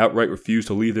or had outright refused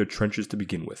to leave their trenches to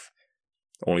begin with.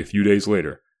 Only a few days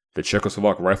later, the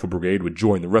Czechoslovak Rifle Brigade would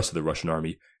join the rest of the Russian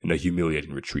army in a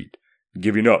humiliating retreat,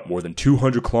 giving up more than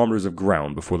 200 kilometers of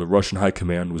ground before the Russian High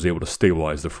Command was able to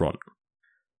stabilize the front.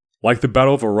 Like the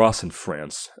Battle of Arras in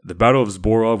France, the Battle of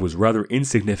Zborov was rather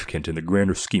insignificant in the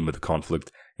grander scheme of the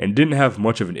conflict and didn't have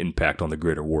much of an impact on the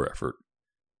greater war effort.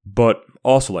 But,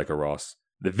 also like Arras,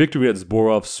 the victory at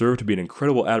Zborov served to be an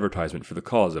incredible advertisement for the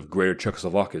cause of greater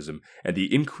Czechoslovakism and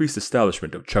the increased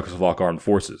establishment of Czechoslovak armed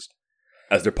forces.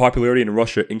 As their popularity in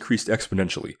Russia increased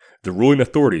exponentially, the ruling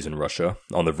authorities in Russia,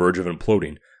 on the verge of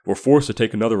imploding, were forced to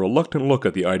take another reluctant look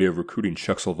at the idea of recruiting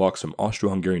Czechoslovaks from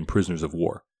Austro-Hungarian prisoners of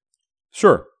war.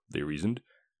 Sure, they reasoned,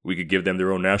 we could give them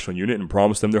their own national unit and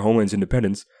promise them their homeland's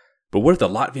independence, but what if the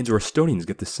Latvians or Estonians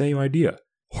get the same idea?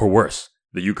 Or worse,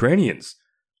 the Ukrainians?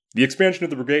 The expansion of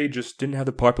the brigade just didn't have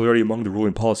the popularity among the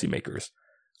ruling policymakers,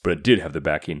 but it did have the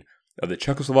backing of the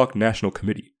Czechoslovak National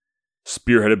Committee.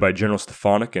 Spearheaded by General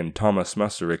Stefanik and Thomas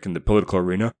Masaryk in the political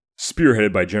arena, and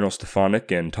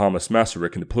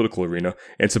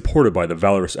supported by the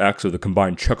valorous acts of the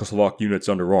combined Czechoslovak units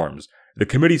under arms, the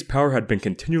committee's power had been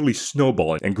continually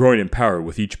snowballing and growing in power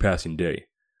with each passing day.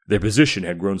 Their position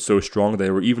had grown so strong that they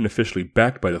were even officially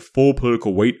backed by the full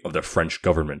political weight of the French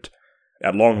government.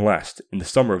 At long last, in the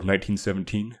summer of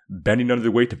 1917, bending under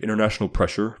the weight of international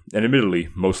pressure, and admittedly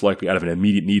most likely out of an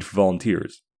immediate need for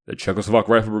volunteers, the Czechoslovak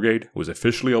Rifle Brigade was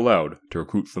officially allowed to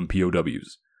recruit from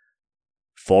POWs.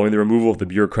 Following the removal of the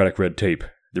bureaucratic red tape,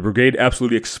 the brigade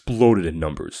absolutely exploded in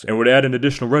numbers, and would add an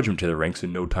additional regiment to their ranks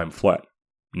in no time flat.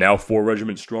 Now 4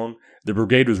 regiments strong, the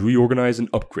brigade was reorganized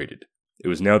and upgraded. It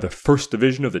was now the 1st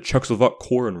Division of the Czechoslovak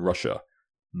Corps in Russia,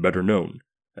 better known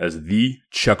as the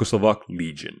Czechoslovak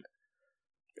Legion.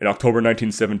 In October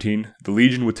 1917, the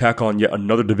Legion would tack on yet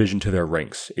another division to their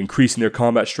ranks, increasing their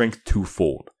combat strength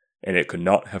twofold, and it could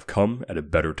not have come at a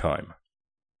better time.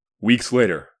 Weeks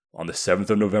later, on the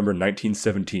 7th of November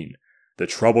 1917, the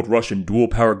troubled Russian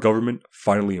dual-power government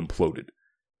finally imploded.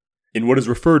 In what is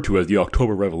referred to as the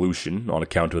October Revolution, on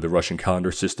account of the Russian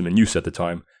calendar system in use at the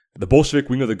time, the Bolshevik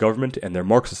wing of the government and their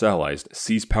Marxist allies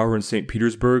seized power in St.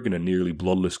 Petersburg in a nearly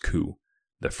bloodless coup.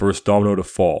 The first domino to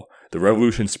fall, the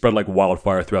revolution spread like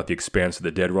wildfire throughout the expanse of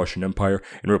the dead Russian Empire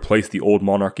and replaced the old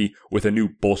monarchy with a new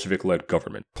Bolshevik-led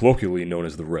government, colloquially known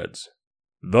as the Reds.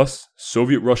 Thus,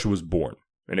 Soviet Russia was born,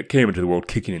 and it came into the world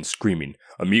kicking and screaming,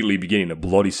 immediately beginning a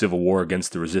bloody civil war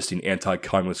against the resisting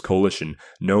anti-communist coalition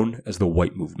known as the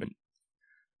White Movement.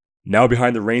 Now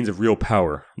behind the reins of real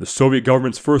power, the Soviet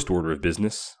government's first order of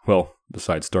business, well,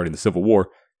 besides starting the Civil War,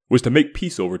 was to make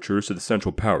peace overtures to the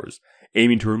Central Powers,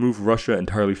 aiming to remove Russia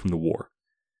entirely from the war.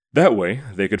 That way,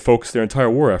 they could focus their entire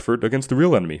war effort against the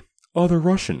real enemy, other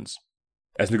Russians.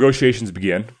 As negotiations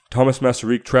began, Thomas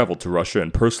Masaryk traveled to Russia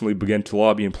and personally began to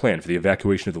lobby and plan for the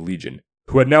evacuation of the Legion,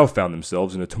 who had now found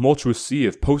themselves in a tumultuous sea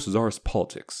of post-Tsarist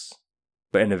politics.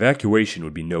 But an evacuation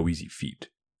would be no easy feat.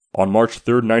 On March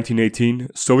 3, 1918,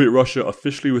 Soviet Russia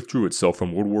officially withdrew itself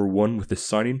from World War I with the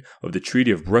signing of the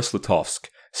Treaty of Brest-Litovsk,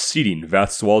 ceding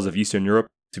vast swaths of Eastern Europe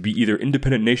to be either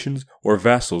independent nations or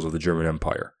vassals of the German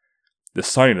Empire. The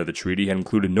signing of the treaty had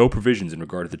included no provisions in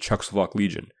regard to the Czechoslovak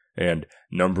Legion, and,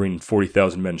 numbering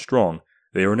 40,000 men strong,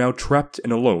 they were now trapped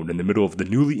and alone in the middle of the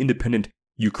newly independent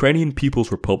Ukrainian People's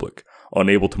Republic,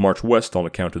 unable to march west on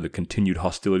account of the continued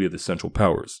hostility of the Central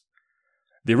Powers.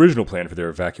 The original plan for their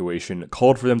evacuation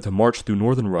called for them to march through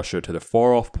northern Russia to the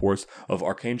far-off ports of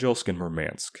Arkhangelsk and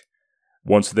Murmansk.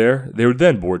 Once there, they would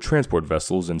then board transport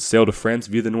vessels and sail to France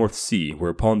via the North Sea, where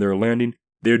upon their landing,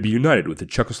 they would be united with the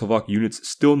Czechoslovak units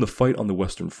still in the fight on the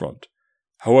Western Front.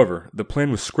 However, the plan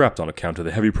was scrapped on account of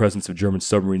the heavy presence of German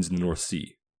submarines in the North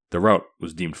Sea. The route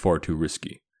was deemed far too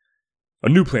risky. A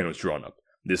new plan was drawn up,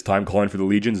 this time calling for the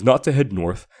legions not to head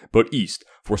north, but east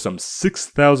for some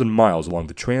 6,000 miles along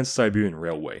the Trans-Siberian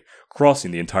Railway, crossing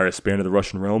the entire span of the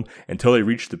Russian realm until they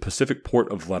reached the Pacific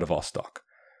port of Vladivostok.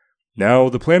 Now,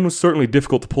 the plan was certainly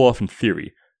difficult to pull off in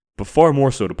theory, but far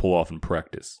more so to pull off in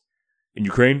practice. In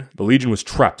Ukraine, the Legion was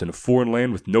trapped in a foreign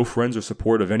land with no friends or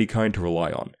support of any kind to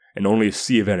rely on, and only a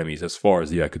sea of enemies as far as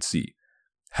the eye could see.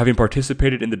 Having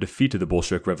participated in the defeat of the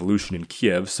Bolshevik Revolution in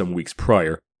Kiev some weeks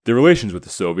prior, their relations with the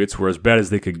Soviets were as bad as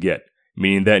they could get,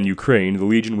 meaning that in Ukraine, the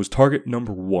Legion was target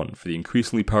number one for the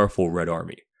increasingly powerful Red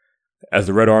Army. As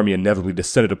the Red Army inevitably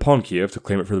descended upon Kiev to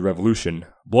claim it for the revolution,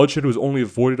 bloodshed was only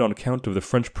avoided on account of the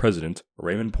French president,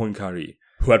 Raymond Poincaré,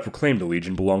 who had proclaimed the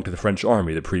Legion belonged to the French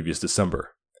army the previous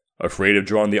December. Afraid of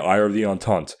drawing the ire of the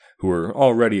Entente, who were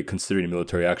already considering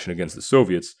military action against the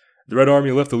Soviets, the Red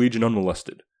Army left the Legion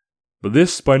unmolested. But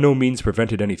this by no means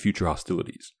prevented any future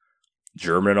hostilities.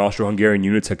 German and Austro-Hungarian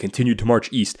units had continued to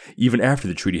march east even after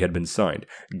the treaty had been signed,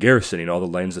 garrisoning all the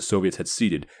lands the Soviets had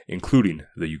ceded, including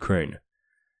the Ukraine.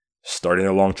 Starting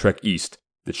their long trek east,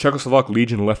 the Czechoslovak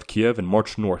Legion left Kiev and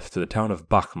marched north to the town of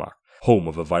Bakhmut, home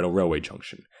of a vital railway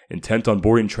junction, intent on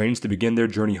boarding trains to begin their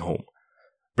journey home.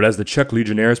 But as the Czech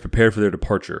legionnaires prepared for their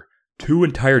departure, two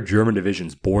entire German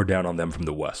divisions bore down on them from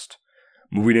the west.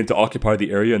 Moving in to occupy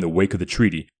the area in the wake of the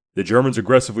treaty, the Germans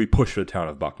aggressively pushed for the town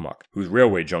of Bakhmut, whose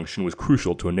railway junction was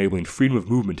crucial to enabling freedom of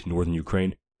movement in northern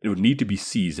Ukraine and would need to be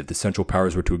seized if the Central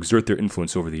Powers were to exert their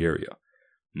influence over the area.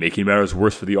 Making matters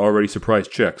worse for the already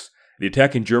surprised Czechs, the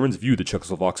attacking Germans viewed the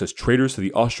Czechoslovaks as traitors to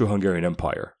the Austro-Hungarian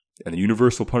Empire, and the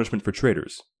universal punishment for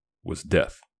traitors was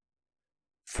death.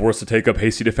 Forced to take up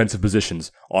hasty defensive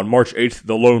positions, on March 8th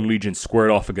the Lone Legion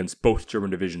squared off against both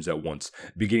German divisions at once,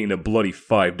 beginning a bloody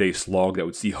 5-day slog that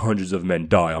would see hundreds of men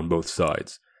die on both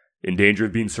sides. In danger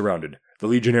of being surrounded, the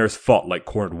legionnaires fought like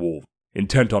cornered wolves,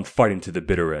 intent on fighting to the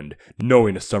bitter end,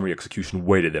 knowing a summary execution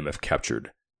waited them if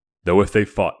captured. Though if they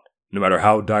fought, no matter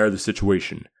how dire the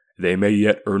situation, they may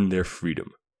yet earn their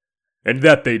freedom. And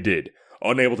that they did.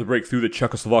 Unable to break through the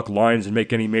Czechoslovak lines and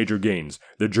make any major gains,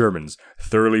 the Germans,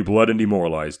 thoroughly blooded and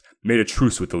demoralized, made a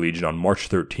truce with the Legion on March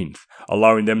 13th,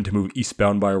 allowing them to move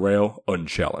eastbound by rail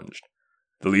unchallenged.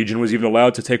 The Legion was even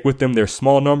allowed to take with them their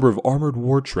small number of armored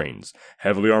war trains,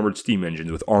 heavily armored steam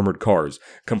engines with armored cars,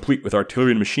 complete with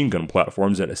artillery and machine gun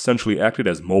platforms that essentially acted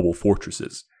as mobile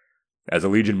fortresses. As the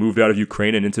Legion moved out of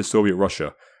Ukraine and into Soviet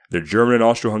Russia, the German and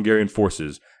Austro-Hungarian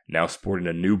forces, now sporting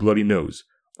a new bloody nose,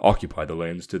 occupied the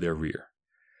lands to their rear.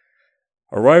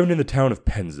 Arriving in the town of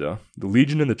Penza, the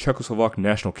Legion and the Czechoslovak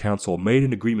National Council made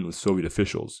an agreement with Soviet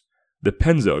officials. The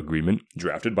Penza Agreement,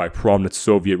 drafted by prominent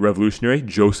Soviet revolutionary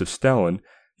Joseph Stalin,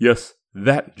 yes,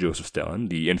 that Joseph Stalin,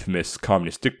 the infamous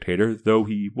communist dictator, though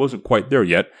he wasn't quite there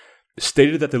yet,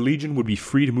 stated that the Legion would be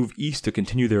free to move east to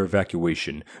continue their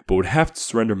evacuation, but would have to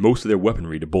surrender most of their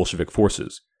weaponry to Bolshevik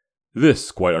forces.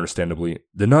 This, quite understandably,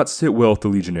 did not sit well with the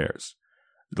legionnaires.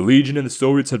 The Legion and the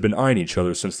Soviets had been eyeing each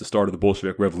other since the start of the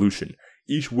Bolshevik Revolution,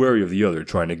 each wary of the other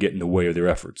trying to get in the way of their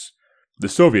efforts. The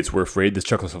Soviets were afraid the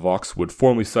Czechoslovaks would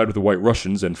formally side with the White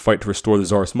Russians and fight to restore the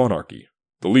Tsarist monarchy.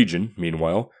 The Legion,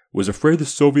 meanwhile, was afraid the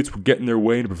Soviets would get in their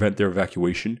way and prevent their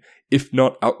evacuation, if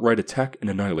not outright attack and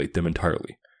annihilate them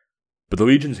entirely. But the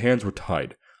Legion's hands were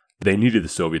tied. They needed the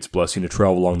Soviets' blessing to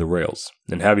travel along the rails,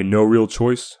 and having no real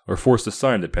choice, were forced to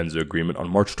sign the Penza Agreement on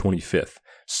March 25th,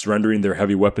 surrendering their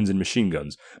heavy weapons and machine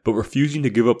guns, but refusing to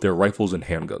give up their rifles and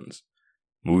handguns.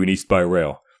 Moving east by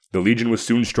rail, the Legion was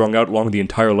soon strung out along the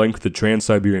entire length of the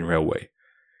Trans-Siberian Railway.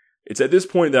 It's at this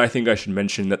point that I think I should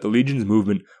mention that the Legion's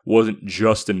movement wasn't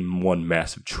just in one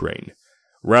massive train.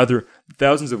 Rather,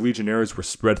 thousands of legionnaires were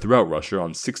spread throughout Russia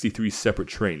on 63 separate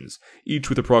trains, each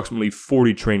with approximately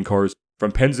 40 train cars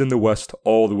from Penza in the west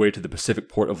all the way to the Pacific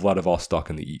port of Vladivostok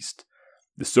in the east.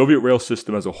 The Soviet rail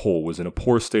system as a whole was in a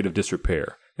poor state of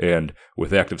disrepair, and,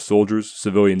 with active soldiers,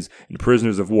 civilians, and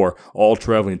prisoners of war all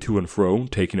traveling to and fro,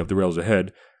 taking up the rails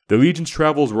ahead, the Legion's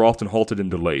travels were often halted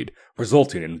and delayed,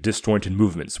 resulting in disjointed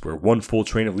movements where one full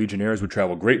train of legionnaires would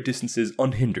travel great distances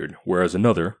unhindered, whereas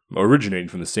another, originating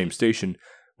from the same station,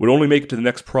 would only make it to the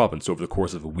next province over the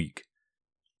course of a week.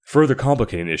 Further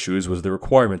complicating issues was the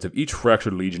requirement of each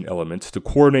fractured Legion element to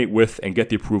coordinate with and get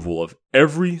the approval of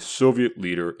every Soviet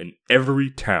leader in every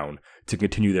town to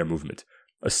continue their movement,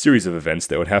 a series of events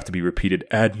that would have to be repeated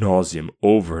ad nauseum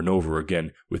over and over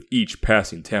again with each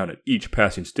passing town and each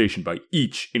passing station by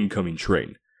each incoming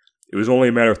train. It was only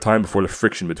a matter of time before the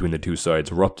friction between the two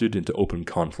sides erupted into open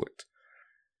conflict.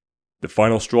 The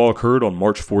final straw occurred on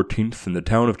March 14th in the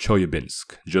town of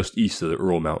Chelyabinsk, just east of the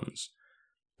Ural Mountains.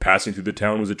 Passing through the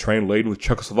town was a train laden with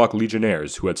Czechoslovak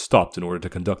legionnaires who had stopped in order to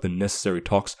conduct the necessary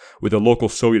talks with the local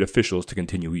Soviet officials to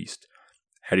continue east.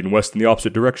 Heading west in the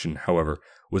opposite direction, however,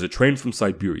 was a train from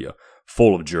Siberia,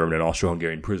 full of German and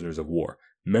Austro-Hungarian prisoners of war,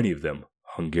 many of them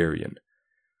Hungarian.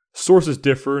 Sources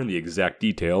differ in the exact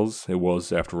details. It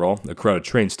was, after all, a crowded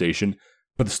train station,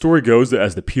 but the story goes that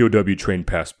as the POW train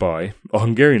passed by, a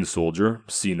Hungarian soldier,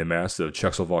 seeing the mass of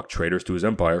Czechoslovak traitors to his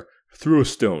empire, threw a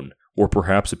stone, or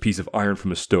perhaps a piece of iron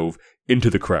from a stove, into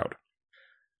the crowd.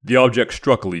 The object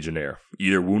struck a legionnaire,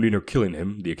 either wounding or killing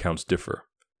him, the accounts differ.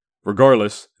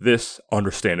 Regardless, this,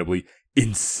 understandably,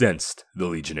 incensed the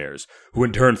legionnaires, who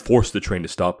in turn forced the train to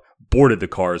stop, boarded the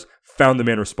cars, found the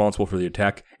man responsible for the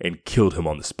attack, and killed him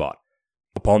on the spot.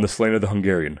 Upon the slaying of the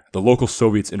Hungarian, the local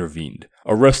Soviets intervened,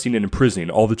 arresting and imprisoning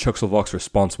all the Czechoslovaks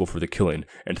responsible for the killing,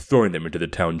 and throwing them into the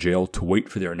town jail to wait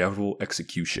for their inevitable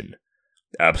execution.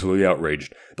 Absolutely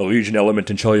outraged, the Legion element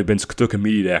in Chelyabinsk took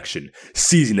immediate action,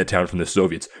 seizing the town from the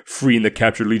Soviets, freeing the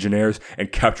captured legionnaires,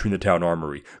 and capturing the town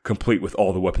armory, complete with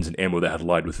all the weapons and ammo that had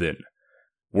lied within.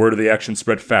 Word of the action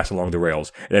spread fast along the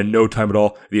rails, and in no time at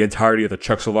all, the entirety of the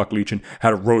Czechoslovak Legion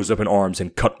had rose up in arms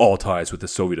and cut all ties with the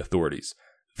Soviet authorities.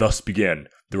 Thus began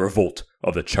the revolt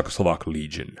of the Czechoslovak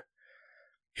Legion.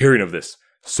 Hearing of this,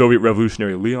 Soviet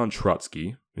revolutionary Leon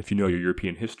Trotsky, if you know your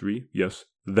European history, yes,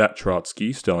 that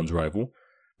Trotsky, Stalin's rival,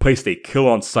 placed a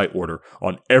kill-on-sight order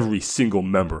on every single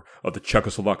member of the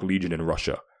Czechoslovak Legion in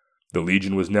Russia. The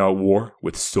Legion was now at war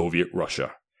with Soviet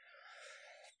Russia.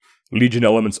 Legion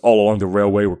elements all along the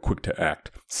railway were quick to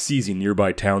act, seizing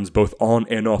nearby towns both on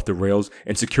and off the rails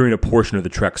and securing a portion of the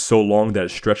track so long that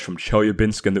it stretched from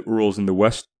Chelyabinsk and the Urals in the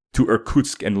west to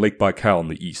Irkutsk and Lake Baikal in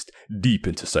the east, deep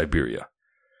into Siberia.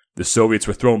 The Soviets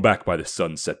were thrown back by this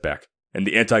sudden setback, and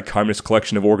the anti-communist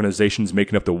collection of organizations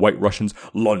making up the White Russians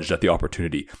lunged at the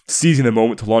opportunity, seizing the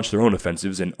moment to launch their own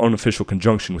offensives in unofficial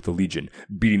conjunction with the Legion,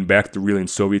 beating back the reeling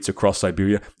Soviets across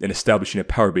Siberia and establishing a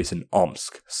power base in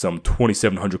Omsk, some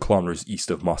 2,700 kilometers east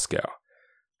of Moscow.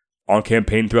 On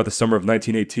campaign throughout the summer of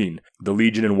 1918, the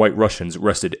Legion and White Russians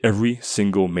wrested every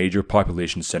single major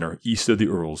population center east of the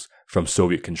Urals from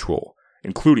Soviet control,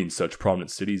 including such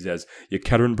prominent cities as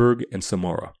Yekaterinburg and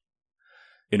Samara.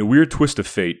 In a weird twist of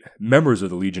fate, members of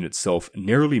the Legion itself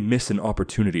narrowly missed an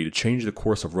opportunity to change the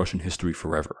course of Russian history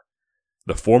forever.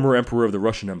 The former emperor of the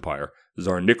Russian Empire,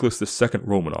 Tsar Nicholas II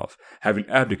Romanov, having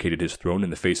abdicated his throne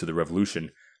in the face of the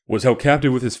revolution, was held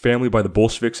captive with his family by the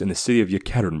Bolsheviks in the city of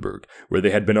Yekaterinburg, where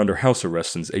they had been under house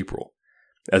arrest since April.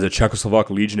 As the Czechoslovak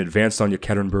Legion advanced on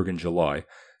Yekaterinburg in July,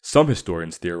 some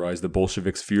historians theorized the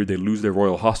Bolsheviks feared they'd lose their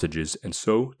royal hostages and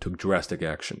so took drastic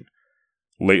action.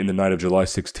 Late in the night of July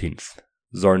 16th,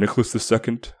 Tsar Nicholas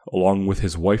II, along with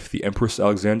his wife the Empress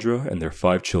Alexandra and their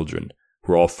 5 children,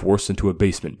 were all forced into a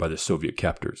basement by the Soviet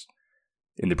captors.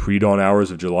 In the pre-dawn hours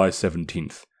of July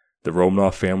 17th, the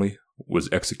Romanov family was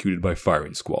executed by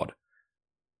firing squad.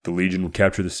 The Legion would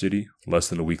capture the city less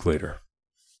than a week later.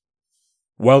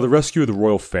 While the rescue of the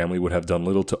royal family would have done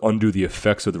little to undo the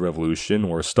effects of the revolution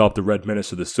or stop the Red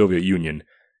Menace of the Soviet Union,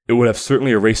 it would have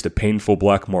certainly erased a painful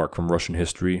black mark from Russian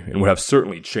history and would have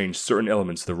certainly changed certain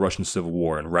elements of the Russian Civil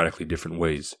War in radically different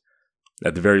ways.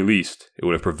 At the very least, it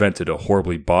would have prevented a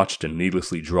horribly botched and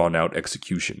needlessly drawn-out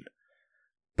execution.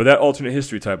 But that alternate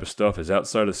history type of stuff is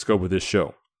outside of the scope of this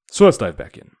show, so let's dive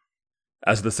back in.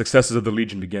 As the successes of the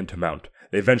Legion began to mount,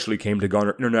 they eventually came to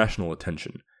garner international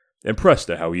attention.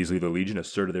 Impressed at how easily the Legion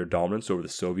asserted their dominance over the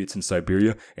Soviets in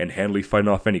Siberia and handily fighting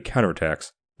off any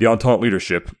counterattacks, the Entente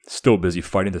leadership, still busy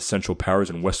fighting the Central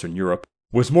Powers in Western Europe,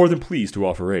 was more than pleased to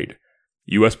offer aid.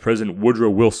 U.S. President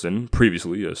Woodrow Wilson,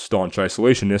 previously a staunch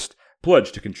isolationist,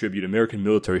 pledged to contribute American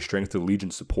military strength to the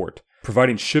Legion's support,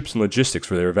 providing ships and logistics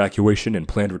for their evacuation and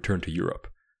planned return to Europe.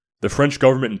 The French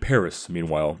government in Paris,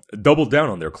 meanwhile, doubled down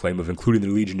on their claim of including the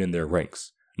Legion in their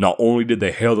ranks. Not only did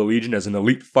they hail the Legion as an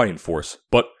elite fighting force,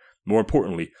 but, more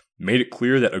importantly, made it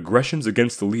clear that aggressions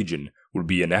against the Legion would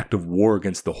be an act of war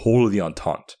against the whole of the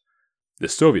Entente. The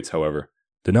Soviets, however,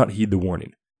 did not heed the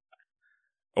warning.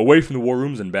 Away from the war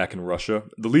rooms and back in Russia,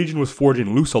 the Legion was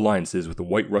forging loose alliances with the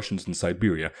White Russians in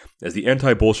Siberia as the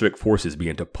anti-Bolshevik forces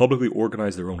began to publicly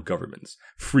organize their own governments,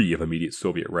 free of immediate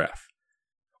Soviet wrath.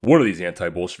 One of these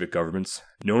anti-Bolshevik governments,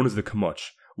 known as the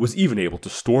Kamach, was even able to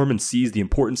storm and seize the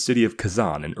important city of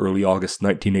Kazan in early August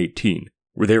 1918,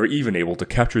 where they were even able to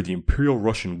capture the Imperial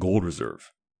Russian gold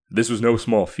reserve. This was no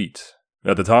small feat.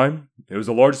 At the time, it was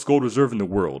the largest gold reserve in the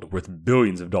world, worth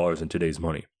billions of dollars in today's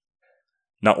money.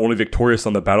 Not only victorious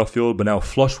on the battlefield, but now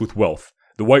flush with wealth,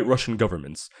 the White Russian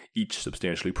governments, each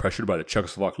substantially pressured by the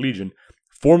Czechoslovak Legion,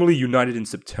 formally united in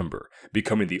September,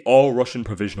 becoming the All-Russian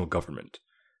Provisional Government.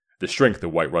 The strength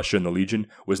of White Russia and the Legion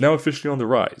was now officially on the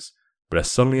rise, but as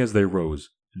suddenly as they rose,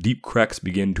 deep cracks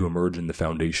began to emerge in the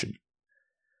foundation.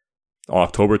 On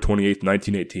October 28,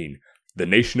 1918, the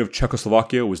nation of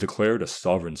Czechoslovakia was declared a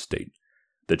sovereign state.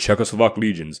 The Czechoslovak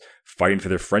legions, fighting for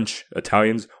their French,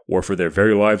 Italians, or for their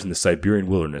very lives in the Siberian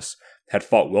wilderness, had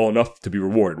fought well enough to be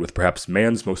rewarded with perhaps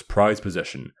man's most prized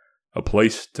possession, a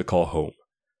place to call home.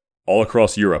 All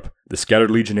across Europe, the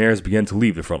scattered legionnaires began to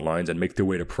leave the front lines and make their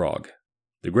way to Prague.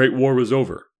 The Great War was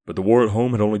over, but the war at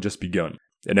home had only just begun,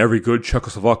 and every good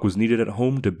Czechoslovak was needed at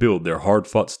home to build their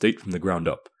hard-fought state from the ground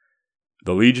up.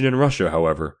 The Legion in Russia,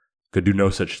 however, could do no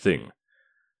such thing.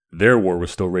 Their war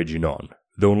was still raging on,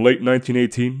 though in late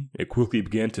 1918, it quickly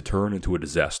began to turn into a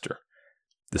disaster.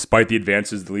 Despite the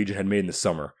advances the Legion had made in the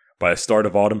summer, by the start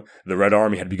of autumn, the Red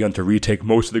Army had begun to retake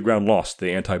most of the ground lost to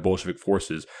the anti-Bolshevik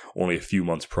forces only a few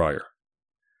months prior.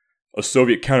 A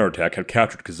Soviet counterattack had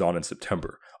captured Kazan in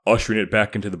September, ushering it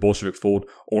back into the Bolshevik fold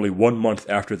only 1 month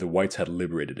after the Whites had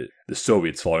liberated it, the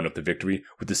Soviets following up the victory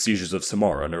with the seizures of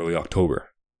Samara in early October.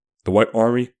 The White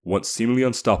Army, once seemingly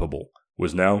unstoppable,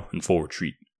 was now in full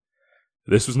retreat.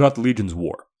 This was not the Legion's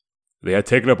war. They had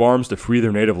taken up arms to free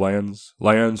their native lands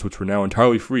which were now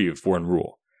entirely free of foreign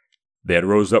rule. They had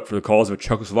rose up for the cause of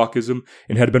Czechoslovakism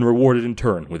and had been rewarded in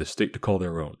turn with a state to call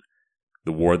their own.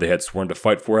 The war they had sworn to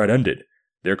fight for had ended,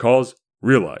 their cause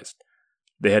realized.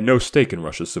 They had no stake in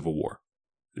Russia's civil war.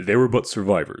 They were but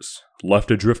survivors, left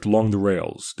adrift along the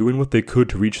rails, doing what they could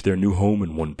to reach their new home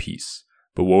in one piece.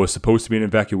 But what was supposed to be an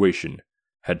evacuation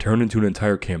had turned into an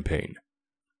entire campaign.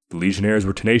 The legionnaires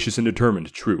were tenacious and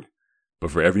determined, true, but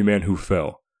for every man who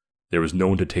fell, there was no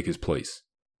one to take his place.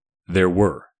 There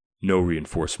were no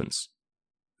reinforcements.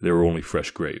 There were only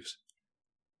fresh graves.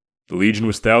 The Legion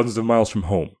was thousands of miles from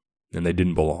home, and they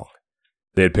didn't belong.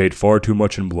 They had paid far too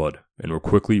much in blood, and were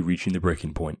quickly reaching the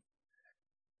breaking point.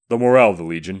 The morale of the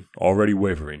Legion, already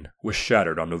wavering, was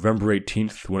shattered on November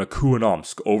 18th when a coup in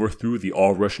Omsk overthrew the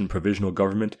All-Russian Provisional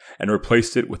Government and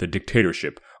replaced it with a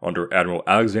dictatorship under Admiral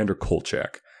Alexander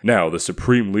Kolchak, now the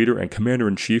supreme leader and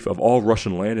commander-in-chief of all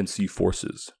Russian land and sea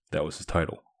forces. That was his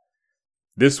title.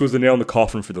 This was the nail in the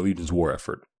coffin for the Legion's war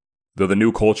effort. Though the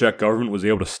new Kolchak government was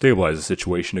able to stabilize the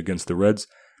situation against the Reds,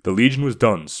 the Legion was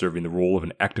done serving the role of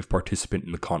an active participant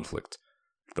in the conflict.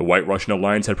 The White Russian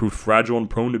alliance had proved fragile and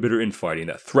prone to bitter infighting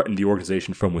that threatened the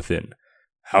organization from within.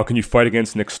 How can you fight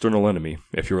against an external enemy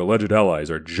if your alleged allies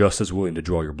are just as willing to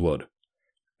draw your blood?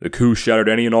 The coup shattered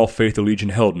any and all faith the Legion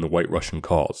held in the White Russian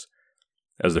cause.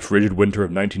 As the frigid winter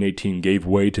of 1918 gave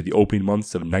way to the opening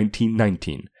months of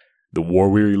 1919, the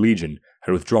war-weary Legion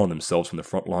had withdrawn themselves from the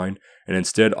front line and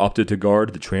instead opted to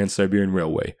guard the Trans-Siberian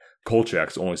Railway,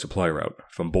 Kolchak's only supply route,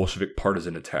 from Bolshevik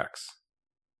partisan attacks.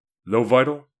 Though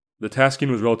vital, the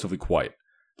tasking was relatively quiet,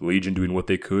 the Legion doing what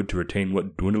they could to retain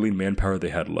what dwindling manpower they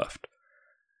had left.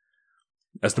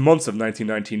 As the months of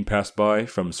 1919 passed by,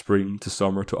 from spring to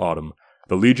summer to autumn,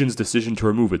 the Legion's decision to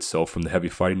remove itself from the heavy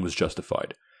fighting was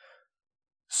justified.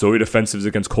 Soviet offensives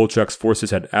against Kolchak's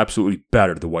forces had absolutely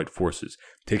battered the White forces,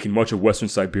 taking much of western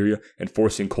Siberia and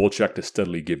forcing Kolchak to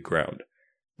steadily give ground.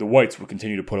 The Whites would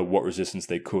continue to put up what resistance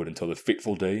they could until the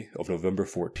fateful day of November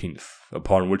 14th,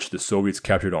 upon which the Soviets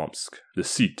captured Omsk, the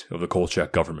seat of the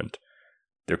Kolchak government.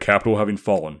 Their capital having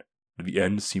fallen, the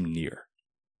end seemed near.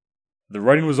 The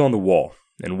writing was on the wall,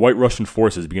 and White Russian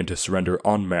forces began to surrender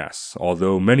en masse,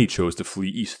 although many chose to flee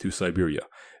east through Siberia,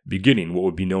 beginning what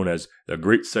would be known as the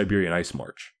Great Siberian Ice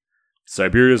March.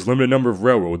 Siberia's limited number of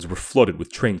railroads were flooded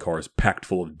with train cars packed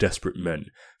full of desperate men,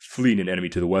 fleeing an enemy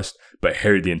to the west, but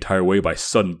harried the entire way by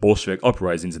sudden Bolshevik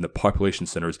uprisings in the population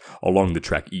centers along the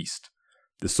track east.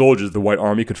 The soldiers of the White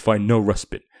Army could find no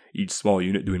respite, each small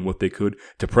unit doing what they could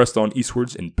to press on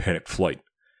eastwards in panicked flight.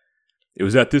 It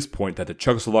was at this point that the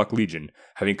Czechoslovak Legion,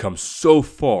 having come so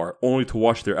far only to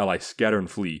watch their allies scatter and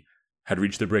flee, had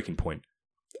reached the breaking point.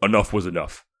 Enough was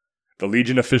enough. The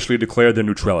Legion officially declared their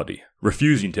neutrality,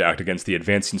 refusing to act against the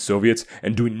advancing Soviets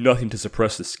and doing nothing to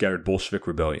suppress the scattered Bolshevik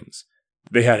rebellions.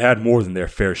 They had had more than their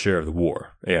fair share of the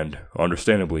war, and,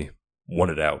 understandably, won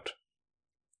it out.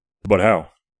 But how?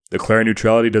 Declaring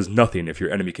neutrality does nothing if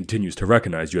your enemy continues to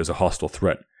recognize you as a hostile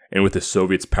threat, and with the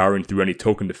Soviets powering through any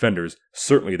token defenders,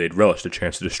 certainly they'd relish the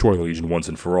chance to destroy the Legion once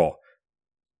and for all.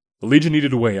 The Legion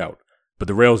needed a way out, but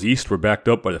the rails east were backed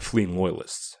up by the fleeing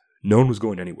loyalists. No one was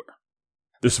going anywhere.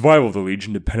 The survival of the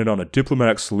Legion depended on a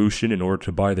diplomatic solution in order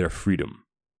to buy their freedom.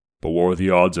 But what were the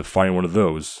odds of finding one of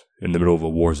those in the middle of a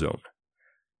war zone?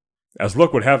 As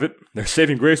luck would have it, their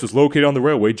saving grace was located on the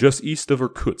railway just east of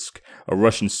Irkutsk, a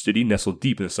Russian city nestled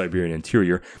deep in the Siberian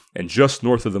interior and just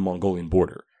north of the Mongolian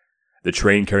border. The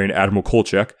train carrying Admiral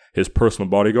Kolchak, his personal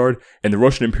bodyguard, and the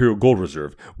Russian Imperial Gold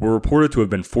Reserve were reported to have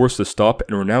been forced to stop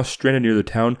and were now stranded near the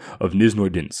town of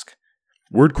Nizhnoydinsk.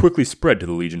 Word quickly spread to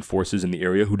the Legion forces in the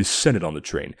area, who descended on the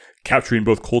train, capturing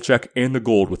both Kolchak and the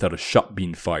gold without a shot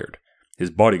being fired. His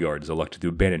bodyguards elected to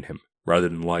abandon him, rather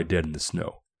than lie dead in the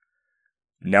snow.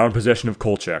 Now in possession of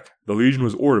Kolchak, the Legion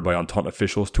was ordered by Entente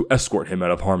officials to escort him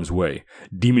out of harm's way,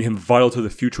 deeming him vital to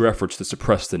the future efforts to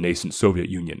suppress the nascent Soviet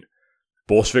Union.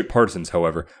 Bolshevik partisans,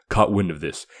 however, caught wind of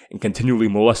this, and continually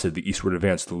molested the eastward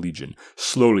advance of the Legion,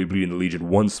 slowly bleeding the Legion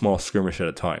one small skirmish at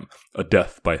a time, a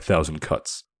death by 1,000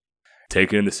 cuts.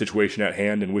 Taking in the situation at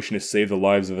hand and wishing to save the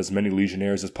lives of as many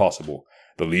legionnaires as possible,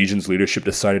 the Legion's leadership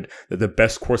decided that the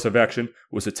best course of action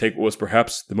was to take what was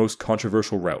perhaps the most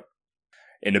controversial route.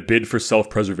 In a bid for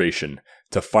self-preservation,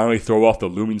 to finally throw off the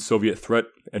looming Soviet threat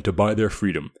and to buy their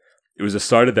freedom, it was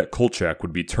decided that Kolchak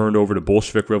would be turned over to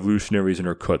Bolshevik revolutionaries in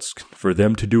Irkutsk for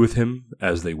them to do with him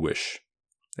as they wish.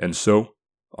 And so,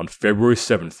 on February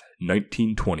 7th,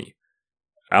 1920,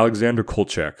 Alexander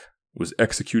Kolchak was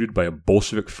executed by a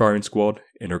Bolshevik firing squad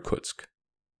in Irkutsk.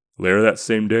 Later that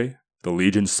same day, the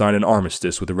Legion signed an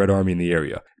armistice with the Red Army in the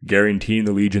area, guaranteeing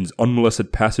the Legion's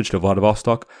unmolested passage to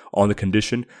Vladivostok on the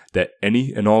condition that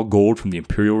any and all gold from the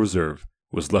Imperial Reserve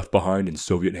was left behind in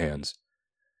Soviet hands.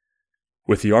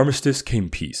 With the armistice came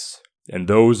peace, and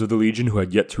those of the Legion who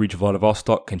had yet to reach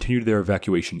Vladivostok continued their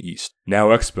evacuation east,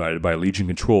 now expedited by Legion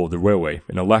control of the railway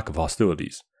and a lack of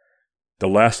hostilities. The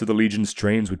last of the Legion's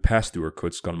trains would pass through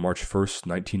Irkutsk on March 1st,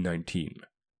 1919.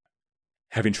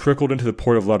 Having trickled into the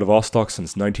port of Vladivostok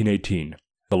since 1918,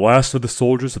 the last of the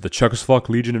soldiers of the Czechoslovak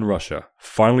Legion in Russia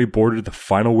finally boarded the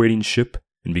final waiting ship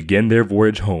and began their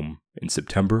voyage home in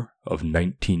September of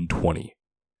 1920.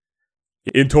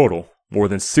 In total, more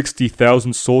than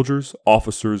 60,000 soldiers,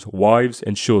 officers, wives,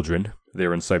 and children, they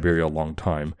were in Siberia a long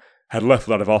time, had left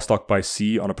Vladivostok by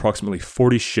sea on approximately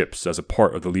 40 ships as a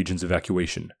part of the Legion's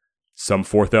evacuation. Some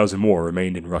 4,000 more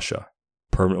remained in Russia,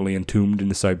 permanently entombed in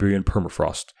the Siberian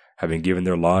permafrost, having given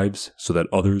their lives so that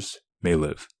others may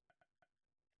live.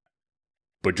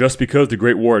 But just because the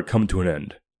Great War had come to an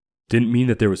end, didn't mean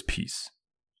that there was peace.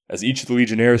 As each of the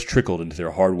legionnaires trickled into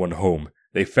their hard-won home,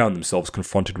 they found themselves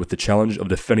confronted with the challenge of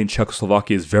defending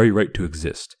Czechoslovakia's very right to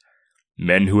exist.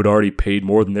 Men who had already paid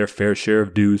more than their fair share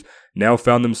of dues now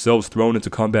found themselves thrown into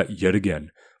combat yet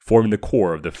again, forming the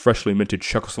core of the freshly minted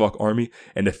Czechoslovak army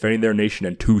and defending their nation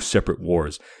in two separate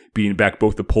wars, beating back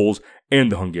both the Poles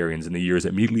and the Hungarians in the years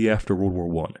immediately after World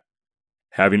War I.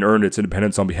 Having earned its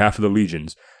independence on behalf of the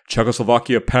legions,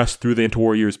 Czechoslovakia passed through the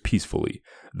interwar years peacefully,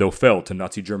 though fell to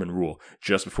Nazi German rule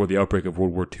just before the outbreak of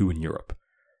World War II in Europe.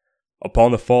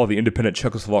 Upon the fall of the independent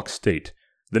Czechoslovak state,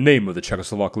 the name of the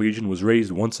Czechoslovak Legion was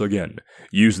raised once again,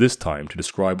 used this time to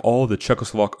describe all of the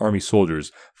Czechoslovak army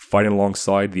soldiers fighting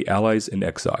alongside the Allies in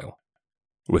exile.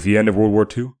 With the end of World War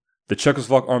II, the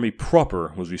Czechoslovak army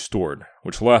proper was restored,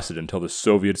 which lasted until the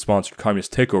Soviet-sponsored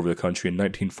communist takeover of the country in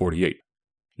 1948.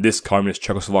 This communist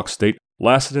Czechoslovak state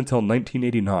lasted until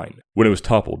 1989, when it was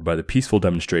toppled by the peaceful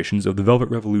demonstrations of the Velvet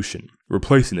Revolution,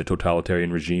 replacing the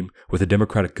totalitarian regime with a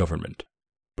democratic government.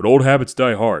 But old habits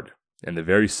die hard, and the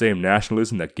very same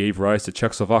nationalism that gave rise to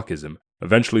Czechoslovakism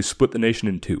eventually split the nation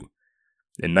in two.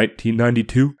 In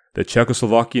 1992, the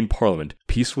Czechoslovakian parliament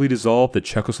peacefully dissolved the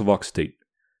Czechoslovak state.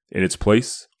 In its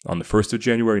place, on the 1st of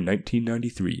January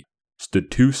 1993,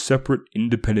 stood two separate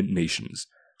independent nations,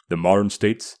 the modern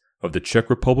states of the Czech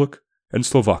Republic and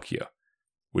Slovakia,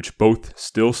 which both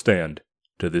still stand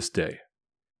to this day.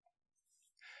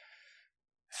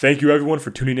 Thank you everyone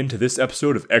for tuning in to this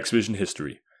episode of X-Vision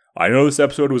History. I know this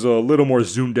episode was a little more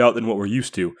zoomed out than what we're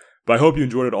used to, but I hope you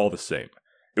enjoyed it all the same.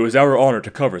 It was our honor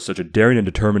to cover such a daring and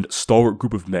determined, stalwart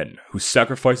group of men whose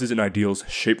sacrifices and ideals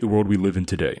shape the world we live in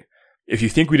today. If you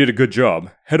think we did a good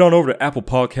job, head on over to Apple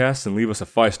Podcasts and leave us a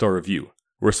 5-star review.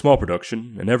 We're a small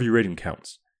production, and every rating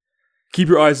counts. Keep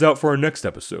your eyes out for our next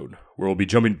episode, where we'll be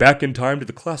jumping back in time to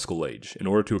the Classical Age in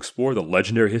order to explore the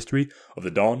legendary history of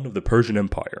the dawn of the Persian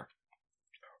Empire.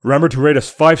 Remember to rate us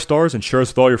 5 stars and share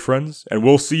us with all your friends, and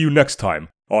we'll see you next time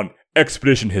on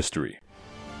Expedition History.